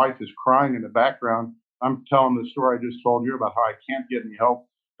 My wife is crying in the background. I'm telling the story I just told you about how I can't get any help.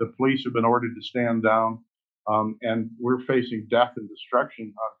 The police have been ordered to stand down, and we're facing death and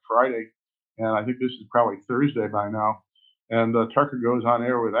destruction on Friday. And I think this is probably Thursday by now. And Tucker goes on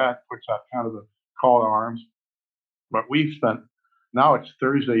air with that, puts out kind of a call to arms. But we've spent, now it's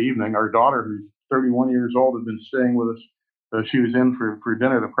Thursday evening. Our daughter, who's 31 years old, had been staying with us. She was in for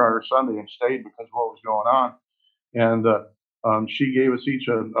dinner the prior Sunday and stayed because of what was going on. And she gave us each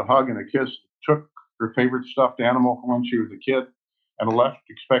a hug and a kiss, took her favorite stuffed animal from when she was a kid, and left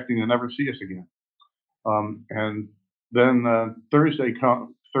expecting to never see us again. And then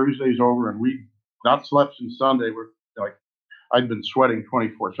Thursday's over, and we not slept since Sunday. We're like, I'd been sweating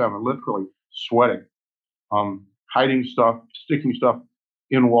 24/7, literally sweating, hiding stuff, sticking stuff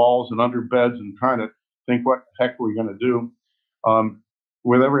in walls and under beds, and trying to think what the heck we're going to do,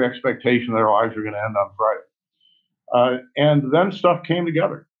 with every expectation that our lives are going to end on Friday. And then stuff came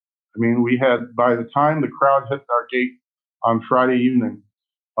together. I mean, we had, by the time the crowd hit our gate on Friday evening,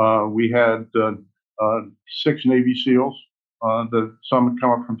 we had 6 Navy SEALs. Some had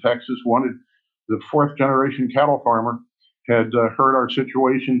come up from Texas. The 4th generation cattle farmer, had heard our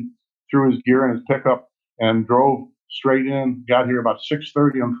situation, threw his gear in his pickup, and drove straight in. Got here about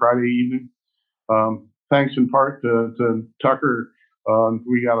 6:30 on Friday evening. Thanks in part to Tucker,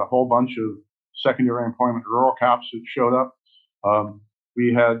 we got a whole bunch of secondary employment rural cops that showed up.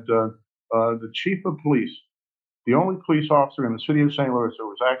 We had the chief of police, the only police officer in the city of St. Louis that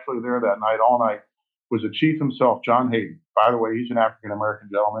was actually there that night, all night, was the chief himself, John Hayden. By the way, he's an African-American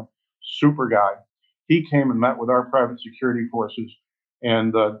gentleman, super guy. He came and met with our private security forces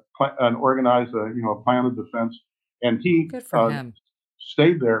and organized a plan of defense. And he Good for him.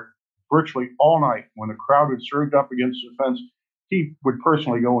 stayed there virtually all night. When the crowd would surge up against the fence, he would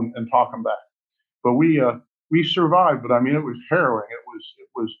personally go and talk them back. But we survived. But I mean, it was harrowing. It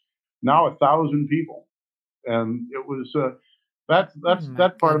was now 1,000 people, and it was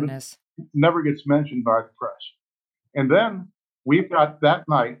that part of it never gets mentioned by the press. And then we've got that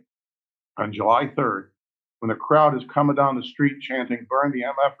night on July 3rd, when the crowd is coming down the street chanting, "Burn the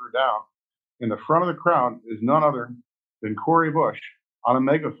MFer down." In the front of the crowd is none other than Cori Bush on a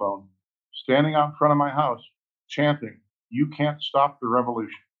megaphone, standing out in front of my house, chanting, "You can't stop the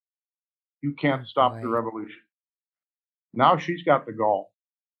revolution. You can't stop the revolution." Now she's got the gall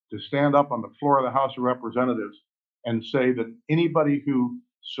to stand up on the floor of the House of Representatives and say that anybody who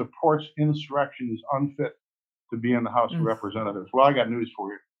supports insurrection is unfit to be in the House of Representatives. Well, I got news for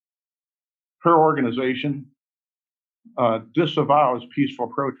you. Her organization disavows peaceful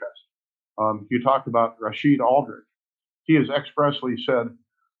protest. You talked about Rashid Aldrich. He has expressly said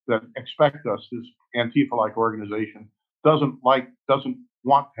that Expect Us, this Antifa-like organization, doesn't want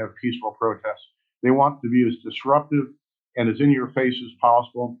to have peaceful protests. They want to be as disruptive and as in your face as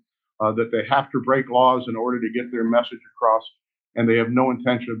possible, that they have to break laws in order to get their message across, and they have no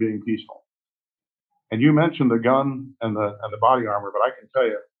intention of being peaceful. And you mentioned the gun and the body armor, but I can tell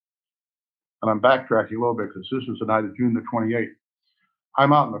you, and I'm backtracking a little bit because this was the night of June the 28th.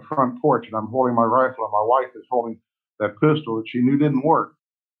 I'm out in the front porch and I'm holding my rifle, and my wife is holding that pistol that she knew didn't work.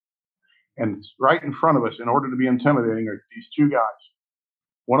 And it's right in front of us, in order to be intimidating, are these 2 guys.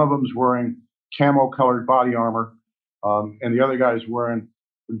 One of them's wearing camo-colored body armor, and the other guy's wearing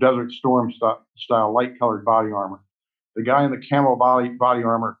Desert Storm style light-colored body armor. The guy in the camo body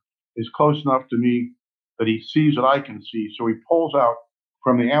armor is close enough to me that he sees what I can see, so he pulls out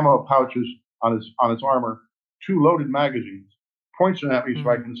from the ammo pouches on his armor 2 loaded magazines, points them at me so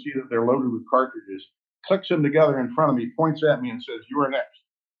I can see that they're loaded with cartridges, clicks them together in front of me, points at me, and says, "You are next."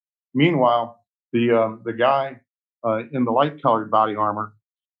 Meanwhile, the guy in the light-colored body armor,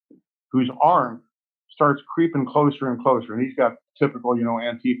 who's armed, starts creeping closer and closer, and he's got typical,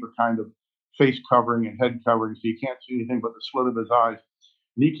 Antifa kind of face covering and head covering, so you can't see anything but the slit of his eyes.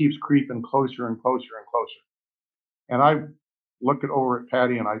 And he keeps creeping closer and closer and closer. And I looked over at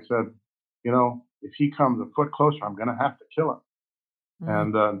Patty and I said, if he comes a foot closer, I'm going to have to kill him.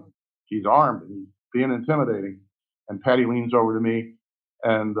 And he's armed and he's being intimidating. And Patty leans over to me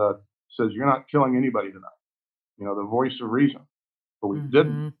and says, "You're not killing anybody tonight." The voice of reason. But we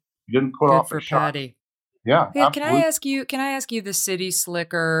didn't. We didn't put off a shot. Patty. Yeah. Hey, can I ask you the city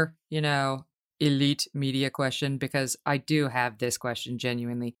slicker, elite media question? Because I do have this question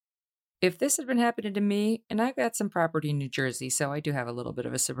genuinely. If this had been happening to me, and I've got some property in New Jersey, so I do have a little bit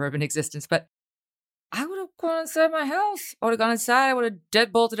of a suburban existence, but I would have gone inside my house. I would have gone inside, I would have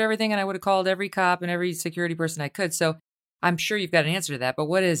deadbolted everything, and I would have called every cop and every security person I could. So I'm sure you've got an answer to that, but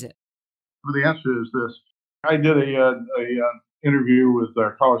what is it? Well, the answer is this. I did a interview with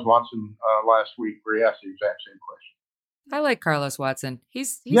Carlos Watson last week where he asked the exact same question. I like Carlos Watson.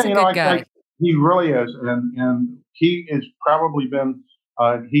 He's a good guy. He really is, and he has probably been.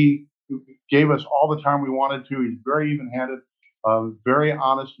 He gave us all the time we wanted to. He's very even-handed, very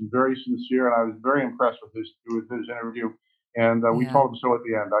honest, and very sincere. And I was very impressed with his interview. And we Yeah. told him so at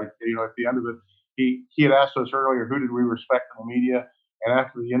the end. At the end of it, he had asked us earlier, who did we respect in the media? And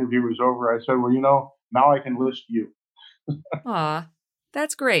after the interview was over, I said, well, now I can list you. Aw,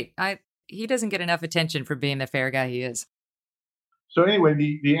 that's great. He doesn't get enough attention for being the fair guy he is. So anyway,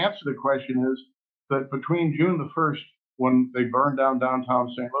 the answer to the question is that between June the 1st, when they burned down downtown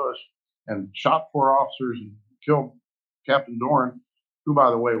St. Louis and shot 4 officers and killed Captain Doran, who, by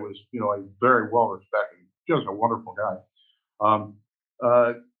the way, was, a very well-respected, just a wonderful guy. Um,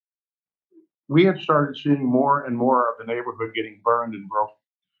 uh, we had started seeing more and more of the neighborhood getting burned and broken.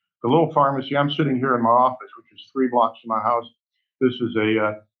 The little pharmacy, I'm sitting here in my office, which is 3 blocks from my house. This is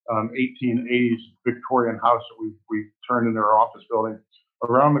a 1880s Victorian house that we turned into our office building.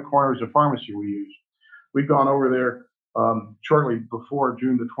 Around the corner is a pharmacy we use. We'd gone over there shortly before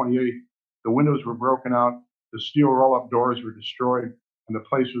June the 28th. The windows were broken out, the steel roll-up doors were destroyed, and the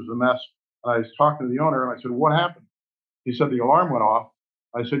place was a mess. And I was talking to the owner, and I said, "What happened?" He said, "The alarm went off."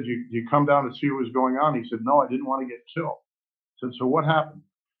 I said, you come down to see what was going on?" He said, "No, I didn't want to get killed." I said, "So what happened?"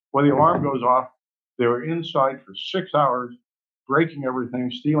 "Well, the alarm goes off. They were inside for 6 hours, breaking everything,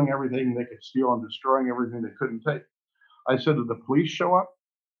 stealing everything they could steal, and destroying everything they couldn't take." I said, "Did the police show up?"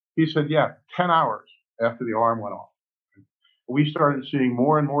 He said, "Yeah, 10 hours after the alarm went off." We started seeing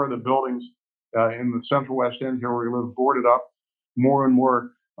more and more of the buildings in the Central West End here where we live boarded up, more and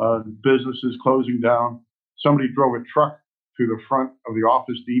more businesses closing down. Somebody drove a truck through the front of the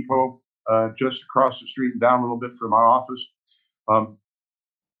Office Depot just across the street and down a little bit from my office.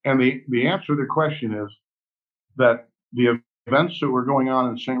 And the answer to the question is that the events that were going on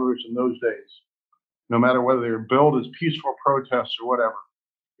in St. Louis in those days, no matter whether they were billed as peaceful protests or whatever,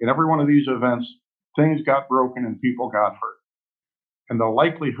 in every one of these events, things got broken and people got hurt. And the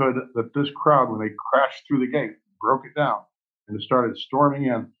likelihood that this crowd, when they crashed through the gate, broke it down, and started storming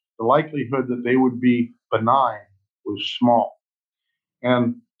in, the likelihood that they would be benign was small.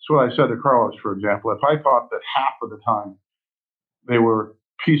 And so what I said to Carlos, for example, if I thought that half of the time they were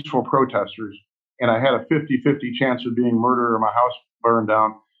peaceful protesters and I had a 50-50 chance of being murdered or my house burned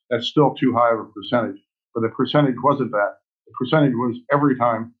down, that's still too high of a percentage. But the percentage wasn't that. The percentage was every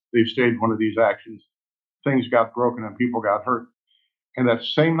time they staged one of these actions, things got broken and people got hurt. And that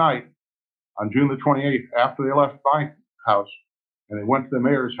same night, on June the 28th, after they left my house and they went to the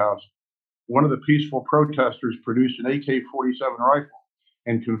mayor's house, one of the peaceful protesters produced an AK-47 rifle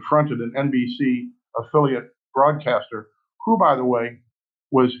and confronted an NBC affiliate broadcaster, who, by the way,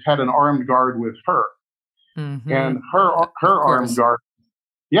 had an armed guard with her. Mm-hmm. And her armed guard.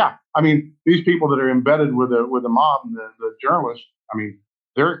 Yeah, I mean, these people that are embedded with the mob and the journalists, I mean,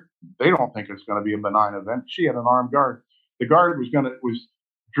 they don't think it's going to be a benign event. She had an armed guard. The guard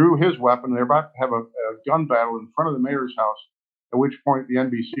drew his weapon. They're about to have a gun battle in front of the mayor's house, at which point the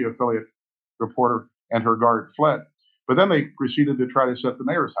NBC affiliate reporter and her guard fled. But then they proceeded to try to set the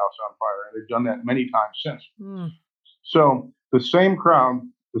mayor's house on fire, and they've done that many times since. So the same crowd,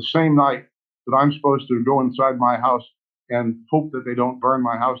 the same night that I'm supposed to go inside my house and hope that they don't burn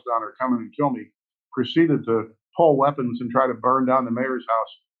my house down or come in and kill me, proceeded to pull weapons and try to burn down the mayor's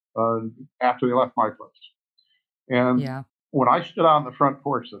house after they left my place. And when I stood out on the front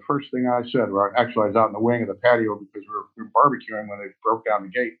porch, the first thing I said, actually I was out in the wing of the patio because we were barbecuing when they broke down the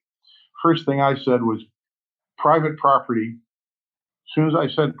gate. First thing I said was private property. As soon as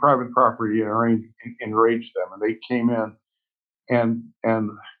I said private property, it enraged them, and they came in and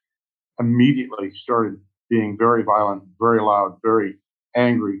immediately started being very violent, very loud, very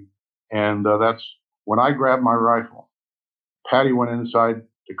angry. And that's when I grabbed my rifle. Patty went inside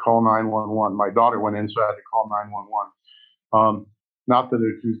to call 911. My daughter went inside to call 911. Not that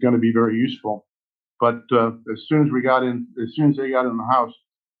it was going to be very useful, but as soon as they got in the house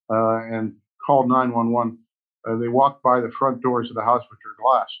and called 911, they walked by the front doors of the house, which are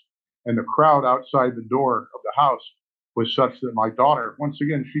glass, and the crowd outside the door of the house was such that my daughter, once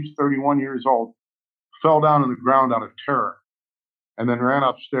again, she's 31 years old, fell down on the ground out of terror, and then ran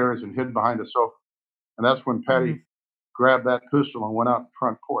upstairs and hid behind a sofa. And that's when Patty grabbed that pistol and went out the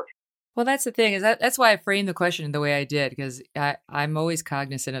front porch. Well, that's the thing, is that's why I framed the question the way I did, because I'm always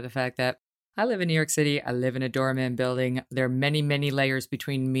cognizant of the fact that I live in New York City. I live in a doorman building. There are many, many layers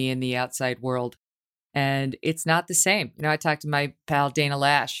between me and the outside world. And it's not the same. I talked to my pal Dana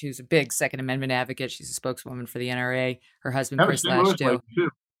Lash, who's a big Second Amendment advocate. She's a spokeswoman for the NRA. Her husband, Chris Lash, too.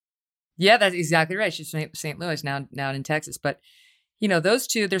 Yeah, that's exactly right. She's from St. Louis, now in Texas. But, those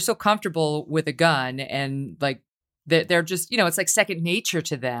two, they're so comfortable with a gun and, like, They're just, it's like second nature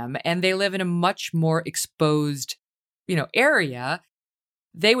to them, and they live in a much more exposed, area.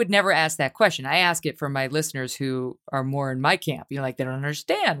 They would never ask that question. I ask it for my listeners who are more in my camp. Like, they don't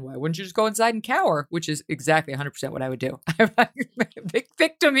understand. Why wouldn't you just go inside and cower? Which is exactly 100% what I would do.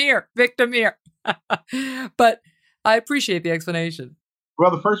 Victim here. But I appreciate the explanation.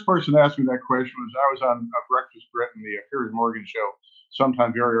 Well, the first person to ask me that question was I was on Breakfast Britain, the Piers Morgan show,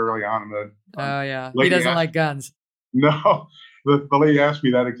 sometime very early on. And oh, yeah. He doesn't like guns. No. The lady asked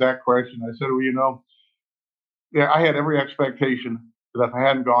me that exact question. I said, well, yeah, I had every expectation that if I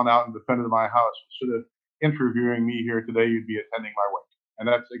hadn't gone out and defended my house, instead of interviewing me here today, you'd be attending my wake. And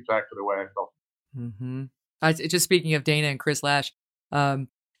that's exactly the way I felt. Mm-hmm. Just speaking of Dana and Chris Lash, there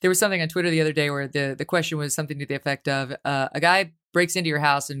was something on Twitter the other day where the question was something to the effect of, a guy breaks into your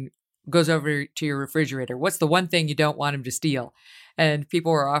house and goes over to your refrigerator. What's the one thing you don't want him to steal? And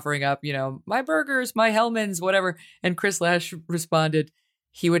people were offering up, my burgers, my Hellmann's, whatever. And Chris Lash responded,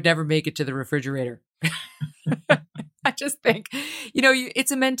 he would never make it to the refrigerator. I just think,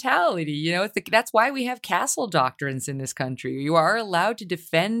 it's a mentality, that's why we have castle doctrines in this country. You are allowed to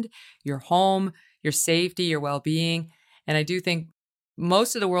defend your home, your safety, your well-being. And I do think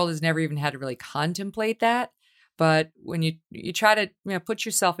most of the world has never even had to really contemplate that. But when you try to put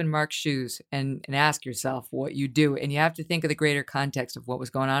yourself in Mark's shoes and ask yourself what you do, and you have to think of the greater context of what was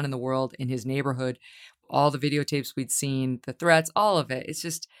going on in the world, in his neighborhood, all the videotapes we'd seen, the threats, all of it. It's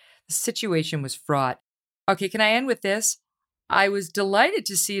just, the situation was fraught. Okay, can I end with this? I was delighted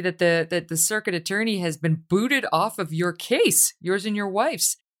to see that the circuit attorney has been booted off of your case, yours and your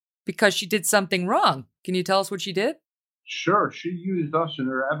wife's, because she did something wrong. Can you tell us what she did? Sure. She used us in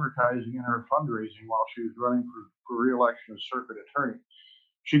her advertising and her fundraising while she was running for re-election as circuit attorney.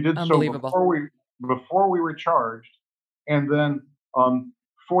 She did so before we were charged, and then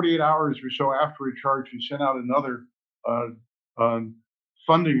 48 hours or so after we charged, she sent out another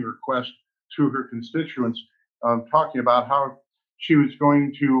funding request to her constituents, talking about how she was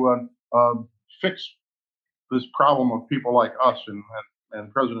going to fix this problem of people like us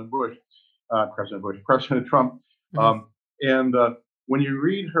and President Trump. Mm-hmm. And when you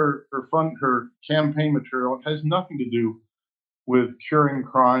read her campaign material, it has nothing to do with curing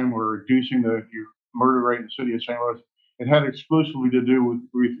crime or reducing the murder rate in the city of St. Louis. It had exclusively to do with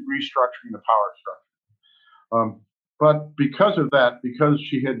restructuring the power structure. But because of that, because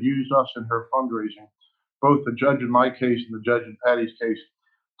she had used us in her fundraising, both the judge in my case and the judge in Patty's case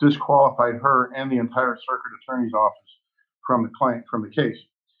disqualified her and the entire circuit attorney's office from the case.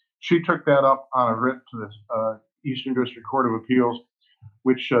 She took that up on a writ to the Eastern District Court of Appeals,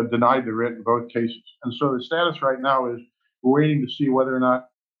 which denied the writ in both cases. And so the status right now is we're waiting to see whether or not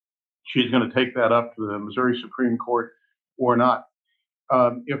she's going to take that up to the Missouri Supreme Court or not.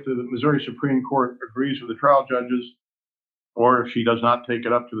 If the Missouri Supreme Court agrees with the trial judges, or if she does not take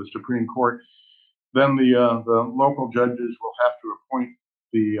it up to the Supreme Court, then the local judges will have to appoint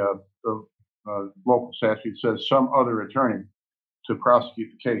the local statute says some other attorney to prosecute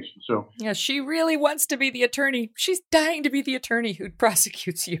the case. And so, yeah, she really wants to be the attorney. She's dying to be the attorney who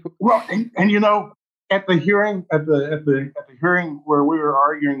prosecutes you. Well, and at the hearing where we were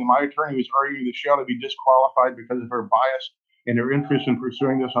arguing, my attorney was arguing that she ought to be disqualified because of her bias and her interest in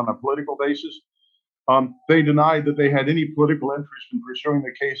pursuing this on a political basis. They denied that they had any political interest in pursuing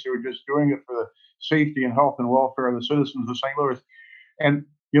the case. They were just doing it for the safety and health and welfare of the citizens of St. Louis. And,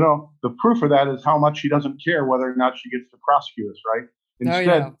 the proof of that is how much she doesn't care whether or not she gets to prosecute us, right?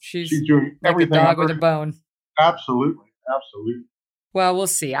 Instead, she's doing like everything. A dog with a bone. Absolutely. Well, we'll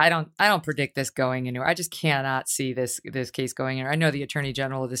see. I don't predict this going anywhere. I just cannot see this case going anywhere. I know the Attorney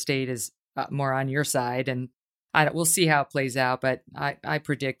General of the state is more on your side, and we'll see how it plays out. But I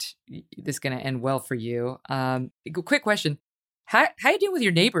predict this is going to end well for you. Quick question: How you doing with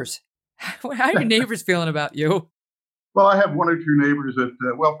your neighbors? How are your neighbors feeling about you? Well, I have one or two neighbors that.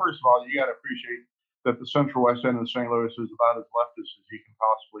 First of all, you got to appreciate that the Central West End of St. Louis is about as leftist as you can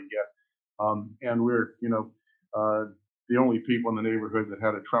possibly get, and we're the only people in the neighborhood that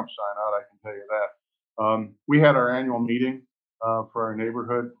had a Trump sign out. I can tell you that. We had our annual meeting for our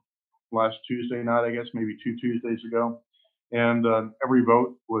neighborhood last Tuesday night, I guess, maybe 2 Tuesdays ago, and every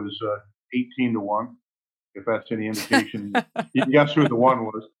vote was 18-1. If that's any indication, you can guess who the one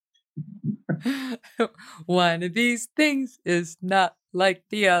was. One of these things is not like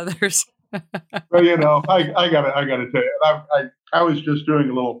the others. Well, I gotta tell you, I was just doing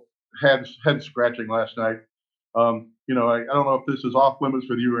a little head scratching last night. I don't know if this is off limits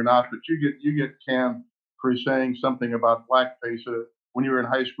with you or not, but you get canned for saying something about blackface when you were in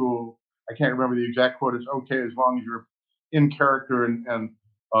high school. I can't remember the exact quote. It's okay as long as you're in character and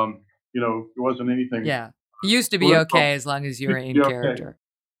it wasn't anything Used to be political, okay as long as you're in be okay. character.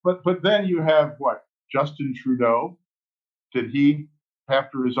 But then you have what? Justin Trudeau. Did he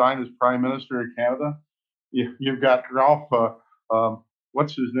have to resign as Prime Minister of Canada? You've got Ralph,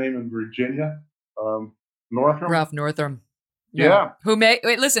 what's his name in Virginia? Northam? Ralph Northam. Yeah. Who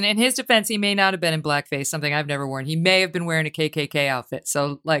listen, in his defense, he may not have been in blackface, something I've never worn. He may have been wearing a KKK outfit.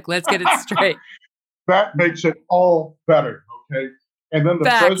 So, let's get it straight. That makes it all better, okay? And then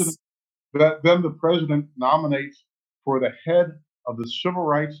the president nominates for the head of the Civil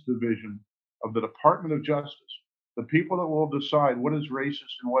Rights Division of the Department of Justice, the people that will decide what is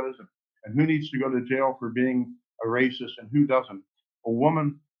racist and what isn't, and who needs to go to jail for being a racist and who doesn't. A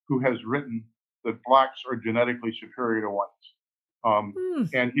woman who has written that blacks are genetically superior to whites.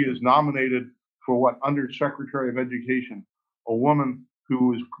 And he is nominated for what? Undersecretary of Education, a woman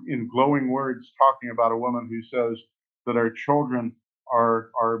who is in glowing words talking about a woman who says that our children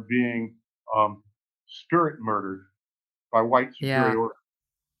are being spirit murdered by white superiority.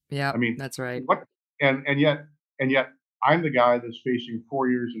 Yeah, I mean, that's right. What? And yet I'm the guy that's facing 4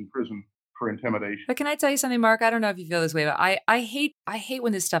 years in prison for intimidation. But can I tell you something, Mark? I don't know if you feel this way, but I hate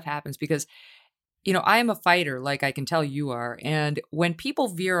when this stuff happens because, I am a fighter, like I can tell you are. And when people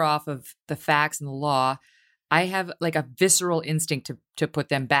veer off of the facts and the law, I have like a visceral instinct to put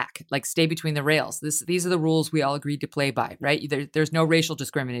them back, like stay between the rails. These are the rules we all agreed to play by, right? There's no racial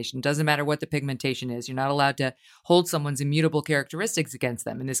discrimination. It doesn't matter what the pigmentation is. You're not allowed to hold someone's immutable characteristics against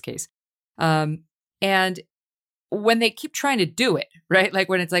them in this case. And when they keep trying to do it, right? Like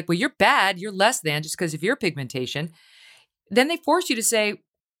when it's like, well, you're bad, you're less than just because of your pigmentation. Then they force you to say,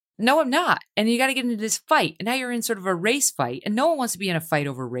 no, I'm not. And you got to get into this fight. And now you're in sort of a race fight. And no one wants to be in a fight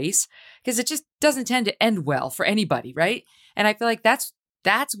over race because it just doesn't tend to end well for anybody, right? And I feel like that's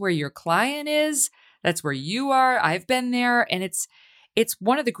where your client is. That's where you are. I've been there. And it's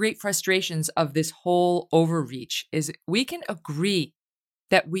one of the great frustrations of this whole overreach is we can agree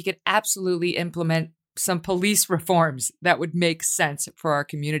that we could absolutely implement some police reforms that would make sense for our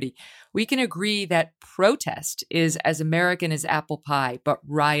community. We can agree that protest is as American as apple pie, but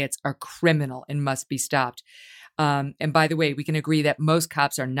riots are criminal and must be stopped. And by the way, we can agree that most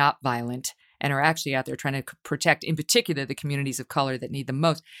cops are not violent and are actually out there trying to protect, in particular, the communities of color that need them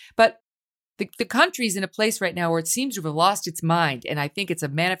most. But the country's in a place right now where it seems to have lost its mind. And I think it's a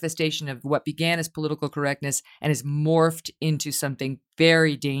manifestation of what began as political correctness and has morphed into something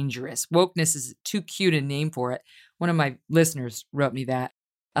very dangerous. Wokeness is too cute a name for it. One of my listeners wrote me that.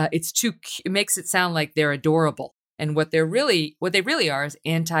 It makes it sound like they're adorable. And what they really are is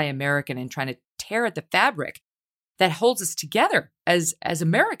anti-American and trying to tear at the fabric that holds us together as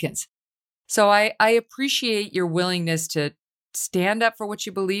Americans. So I appreciate your willingness to stand up for what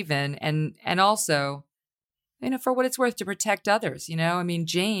you believe in and also, for what it's worth to protect others. I mean,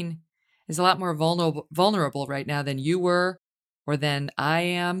 Jane is a lot more vulnerable right now than you were or than I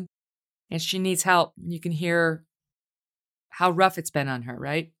am. And she needs help. You can hear how rough it's been on her,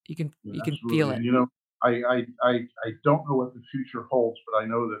 right? You can feel it. And, I don't know what the future holds, but I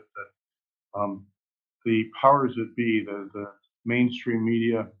know that the powers that be, the mainstream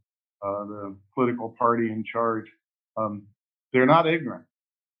media, the political party in charge, they're not ignorant.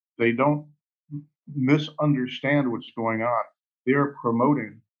 They don't misunderstand what's going on. They're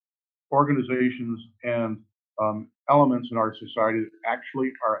promoting organizations and elements in our society that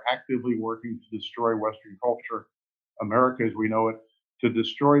actually are actively working to destroy Western culture, America as we know it, to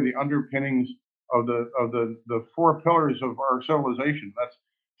destroy the underpinnings of the four pillars of our civilization. That's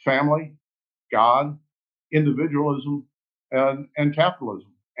family, God, individualism, and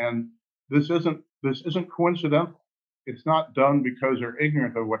capitalism. And this isn't coincidental. It's not done because they're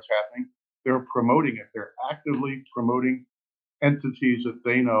ignorant of what's happening. They're promoting it. They're actively promoting entities that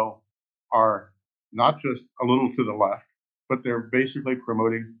they know are not just a little to the left, but they're basically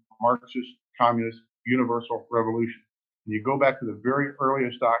promoting Marxist, communist, universal revolution. And you go back to the very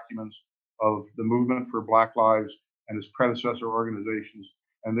earliest documents of the movement for Black Lives and its predecessor organizations,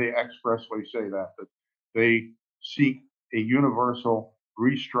 and they expressly say that they seek a universal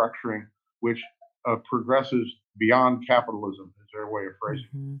restructuring which progresses beyond capitalism, is their way of phrasing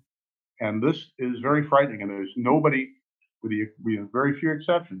it. Mm-hmm. And this is very frightening. And there's nobody, with very few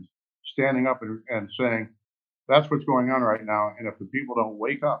exceptions, standing up and saying, that's what's going on right now. And if the people don't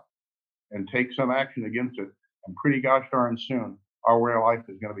wake up and take some action against it, and pretty gosh darn soon, our way of life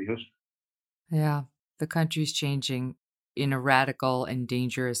is going to be history. Yeah, the country's changing in a radical and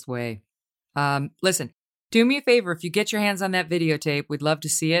dangerous way. Listen, do me a favor. If you get your hands on that videotape, we'd love to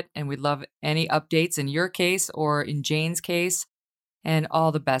see it. And we'd love any updates in your case or in Jane's case. And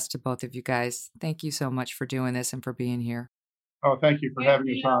all the best to both of you guys. Thank you so much for doing this and for being here. Oh, thank you for having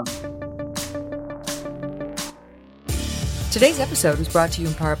us on. Today's episode was brought to you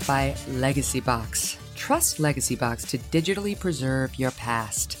in part by Legacy Box. Trust Legacy Box to digitally preserve your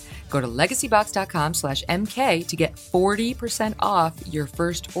past. Go to legacybox.com/MK to get 40% off your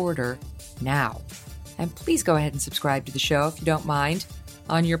first order now. And please go ahead and subscribe to the show if you don't mind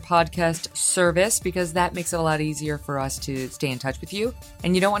on your podcast service, because that makes it a lot easier for us to stay in touch with you.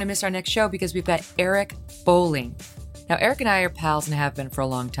 And you don't want to miss our next show because we've got Eric Bowling. Now, Eric and I are pals and have been for a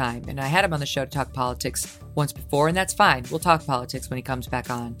long time, and I had him on the show to talk politics once before, and that's fine. We'll talk politics when he comes back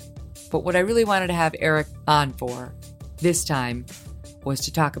on. But what I really wanted to have Eric on for this time was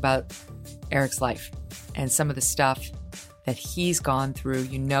to talk about Eric's life and some of the stuff that he's gone through.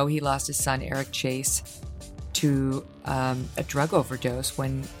 You know, he lost his son, Eric Chase, to a drug overdose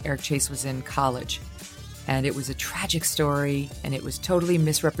when Eric Chase was in college. And it was a tragic story, and it was totally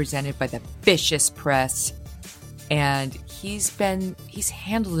misrepresented by the vicious press. And he's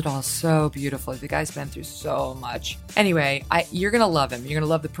handled it all so beautifully. The guy's been through so much. Anyway, you're going to love him. You're going to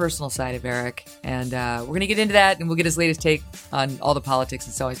love the personal side of Eric. And we're going to get into that, and we'll get his latest take on all the politics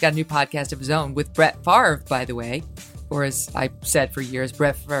and so on. He's got a new podcast of his own with Brett Favre, by the way. Or as I said for years,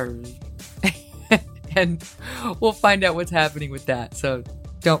 Brett Favre. And we'll find out what's happening with that. So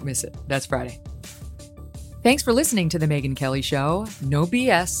don't miss it. That's Friday. Thanks for listening to The Megyn Kelly Show. No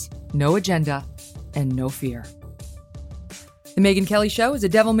BS, no agenda, and no fear. The Megyn Kelly Show is a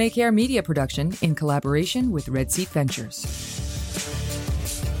Devil May Care media production in collaboration with Red Seat Ventures.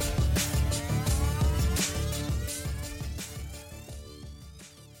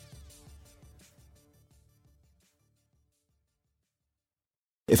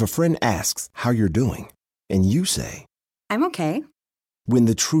 If a friend asks how you're doing, and you say, I'm okay. when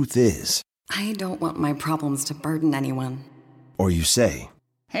the truth is, I don't want my problems to burden anyone. or you say,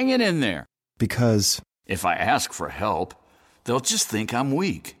 Hang it in there. because, If I ask for help, they'll just think I'm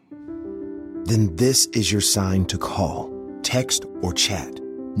weak. then this is your sign to call, text, or chat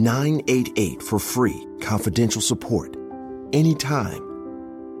 988 for free, confidential support. Anytime.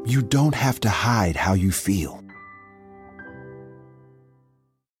 You don't have to hide how you feel.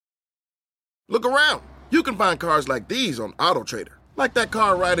 Look around. You can find cars like these on AutoTrader, like that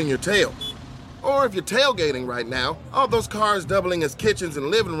car riding your tail. Or if you're tailgating right now, all those cars doubling as kitchens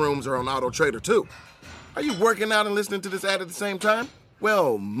and living rooms are on AutoTrader too. Are you working out and listening to this ad at the same time?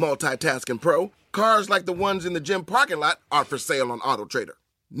 Well, multitasking pro, cars like the ones in the gym parking lot are for sale on AutoTrader.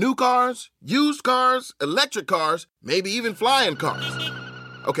 New cars, used cars, electric cars, maybe even flying cars.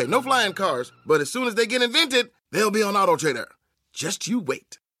 Okay, no flying cars, but as soon as they get invented, they'll be on AutoTrader. Just you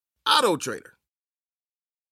wait. AutoTrader.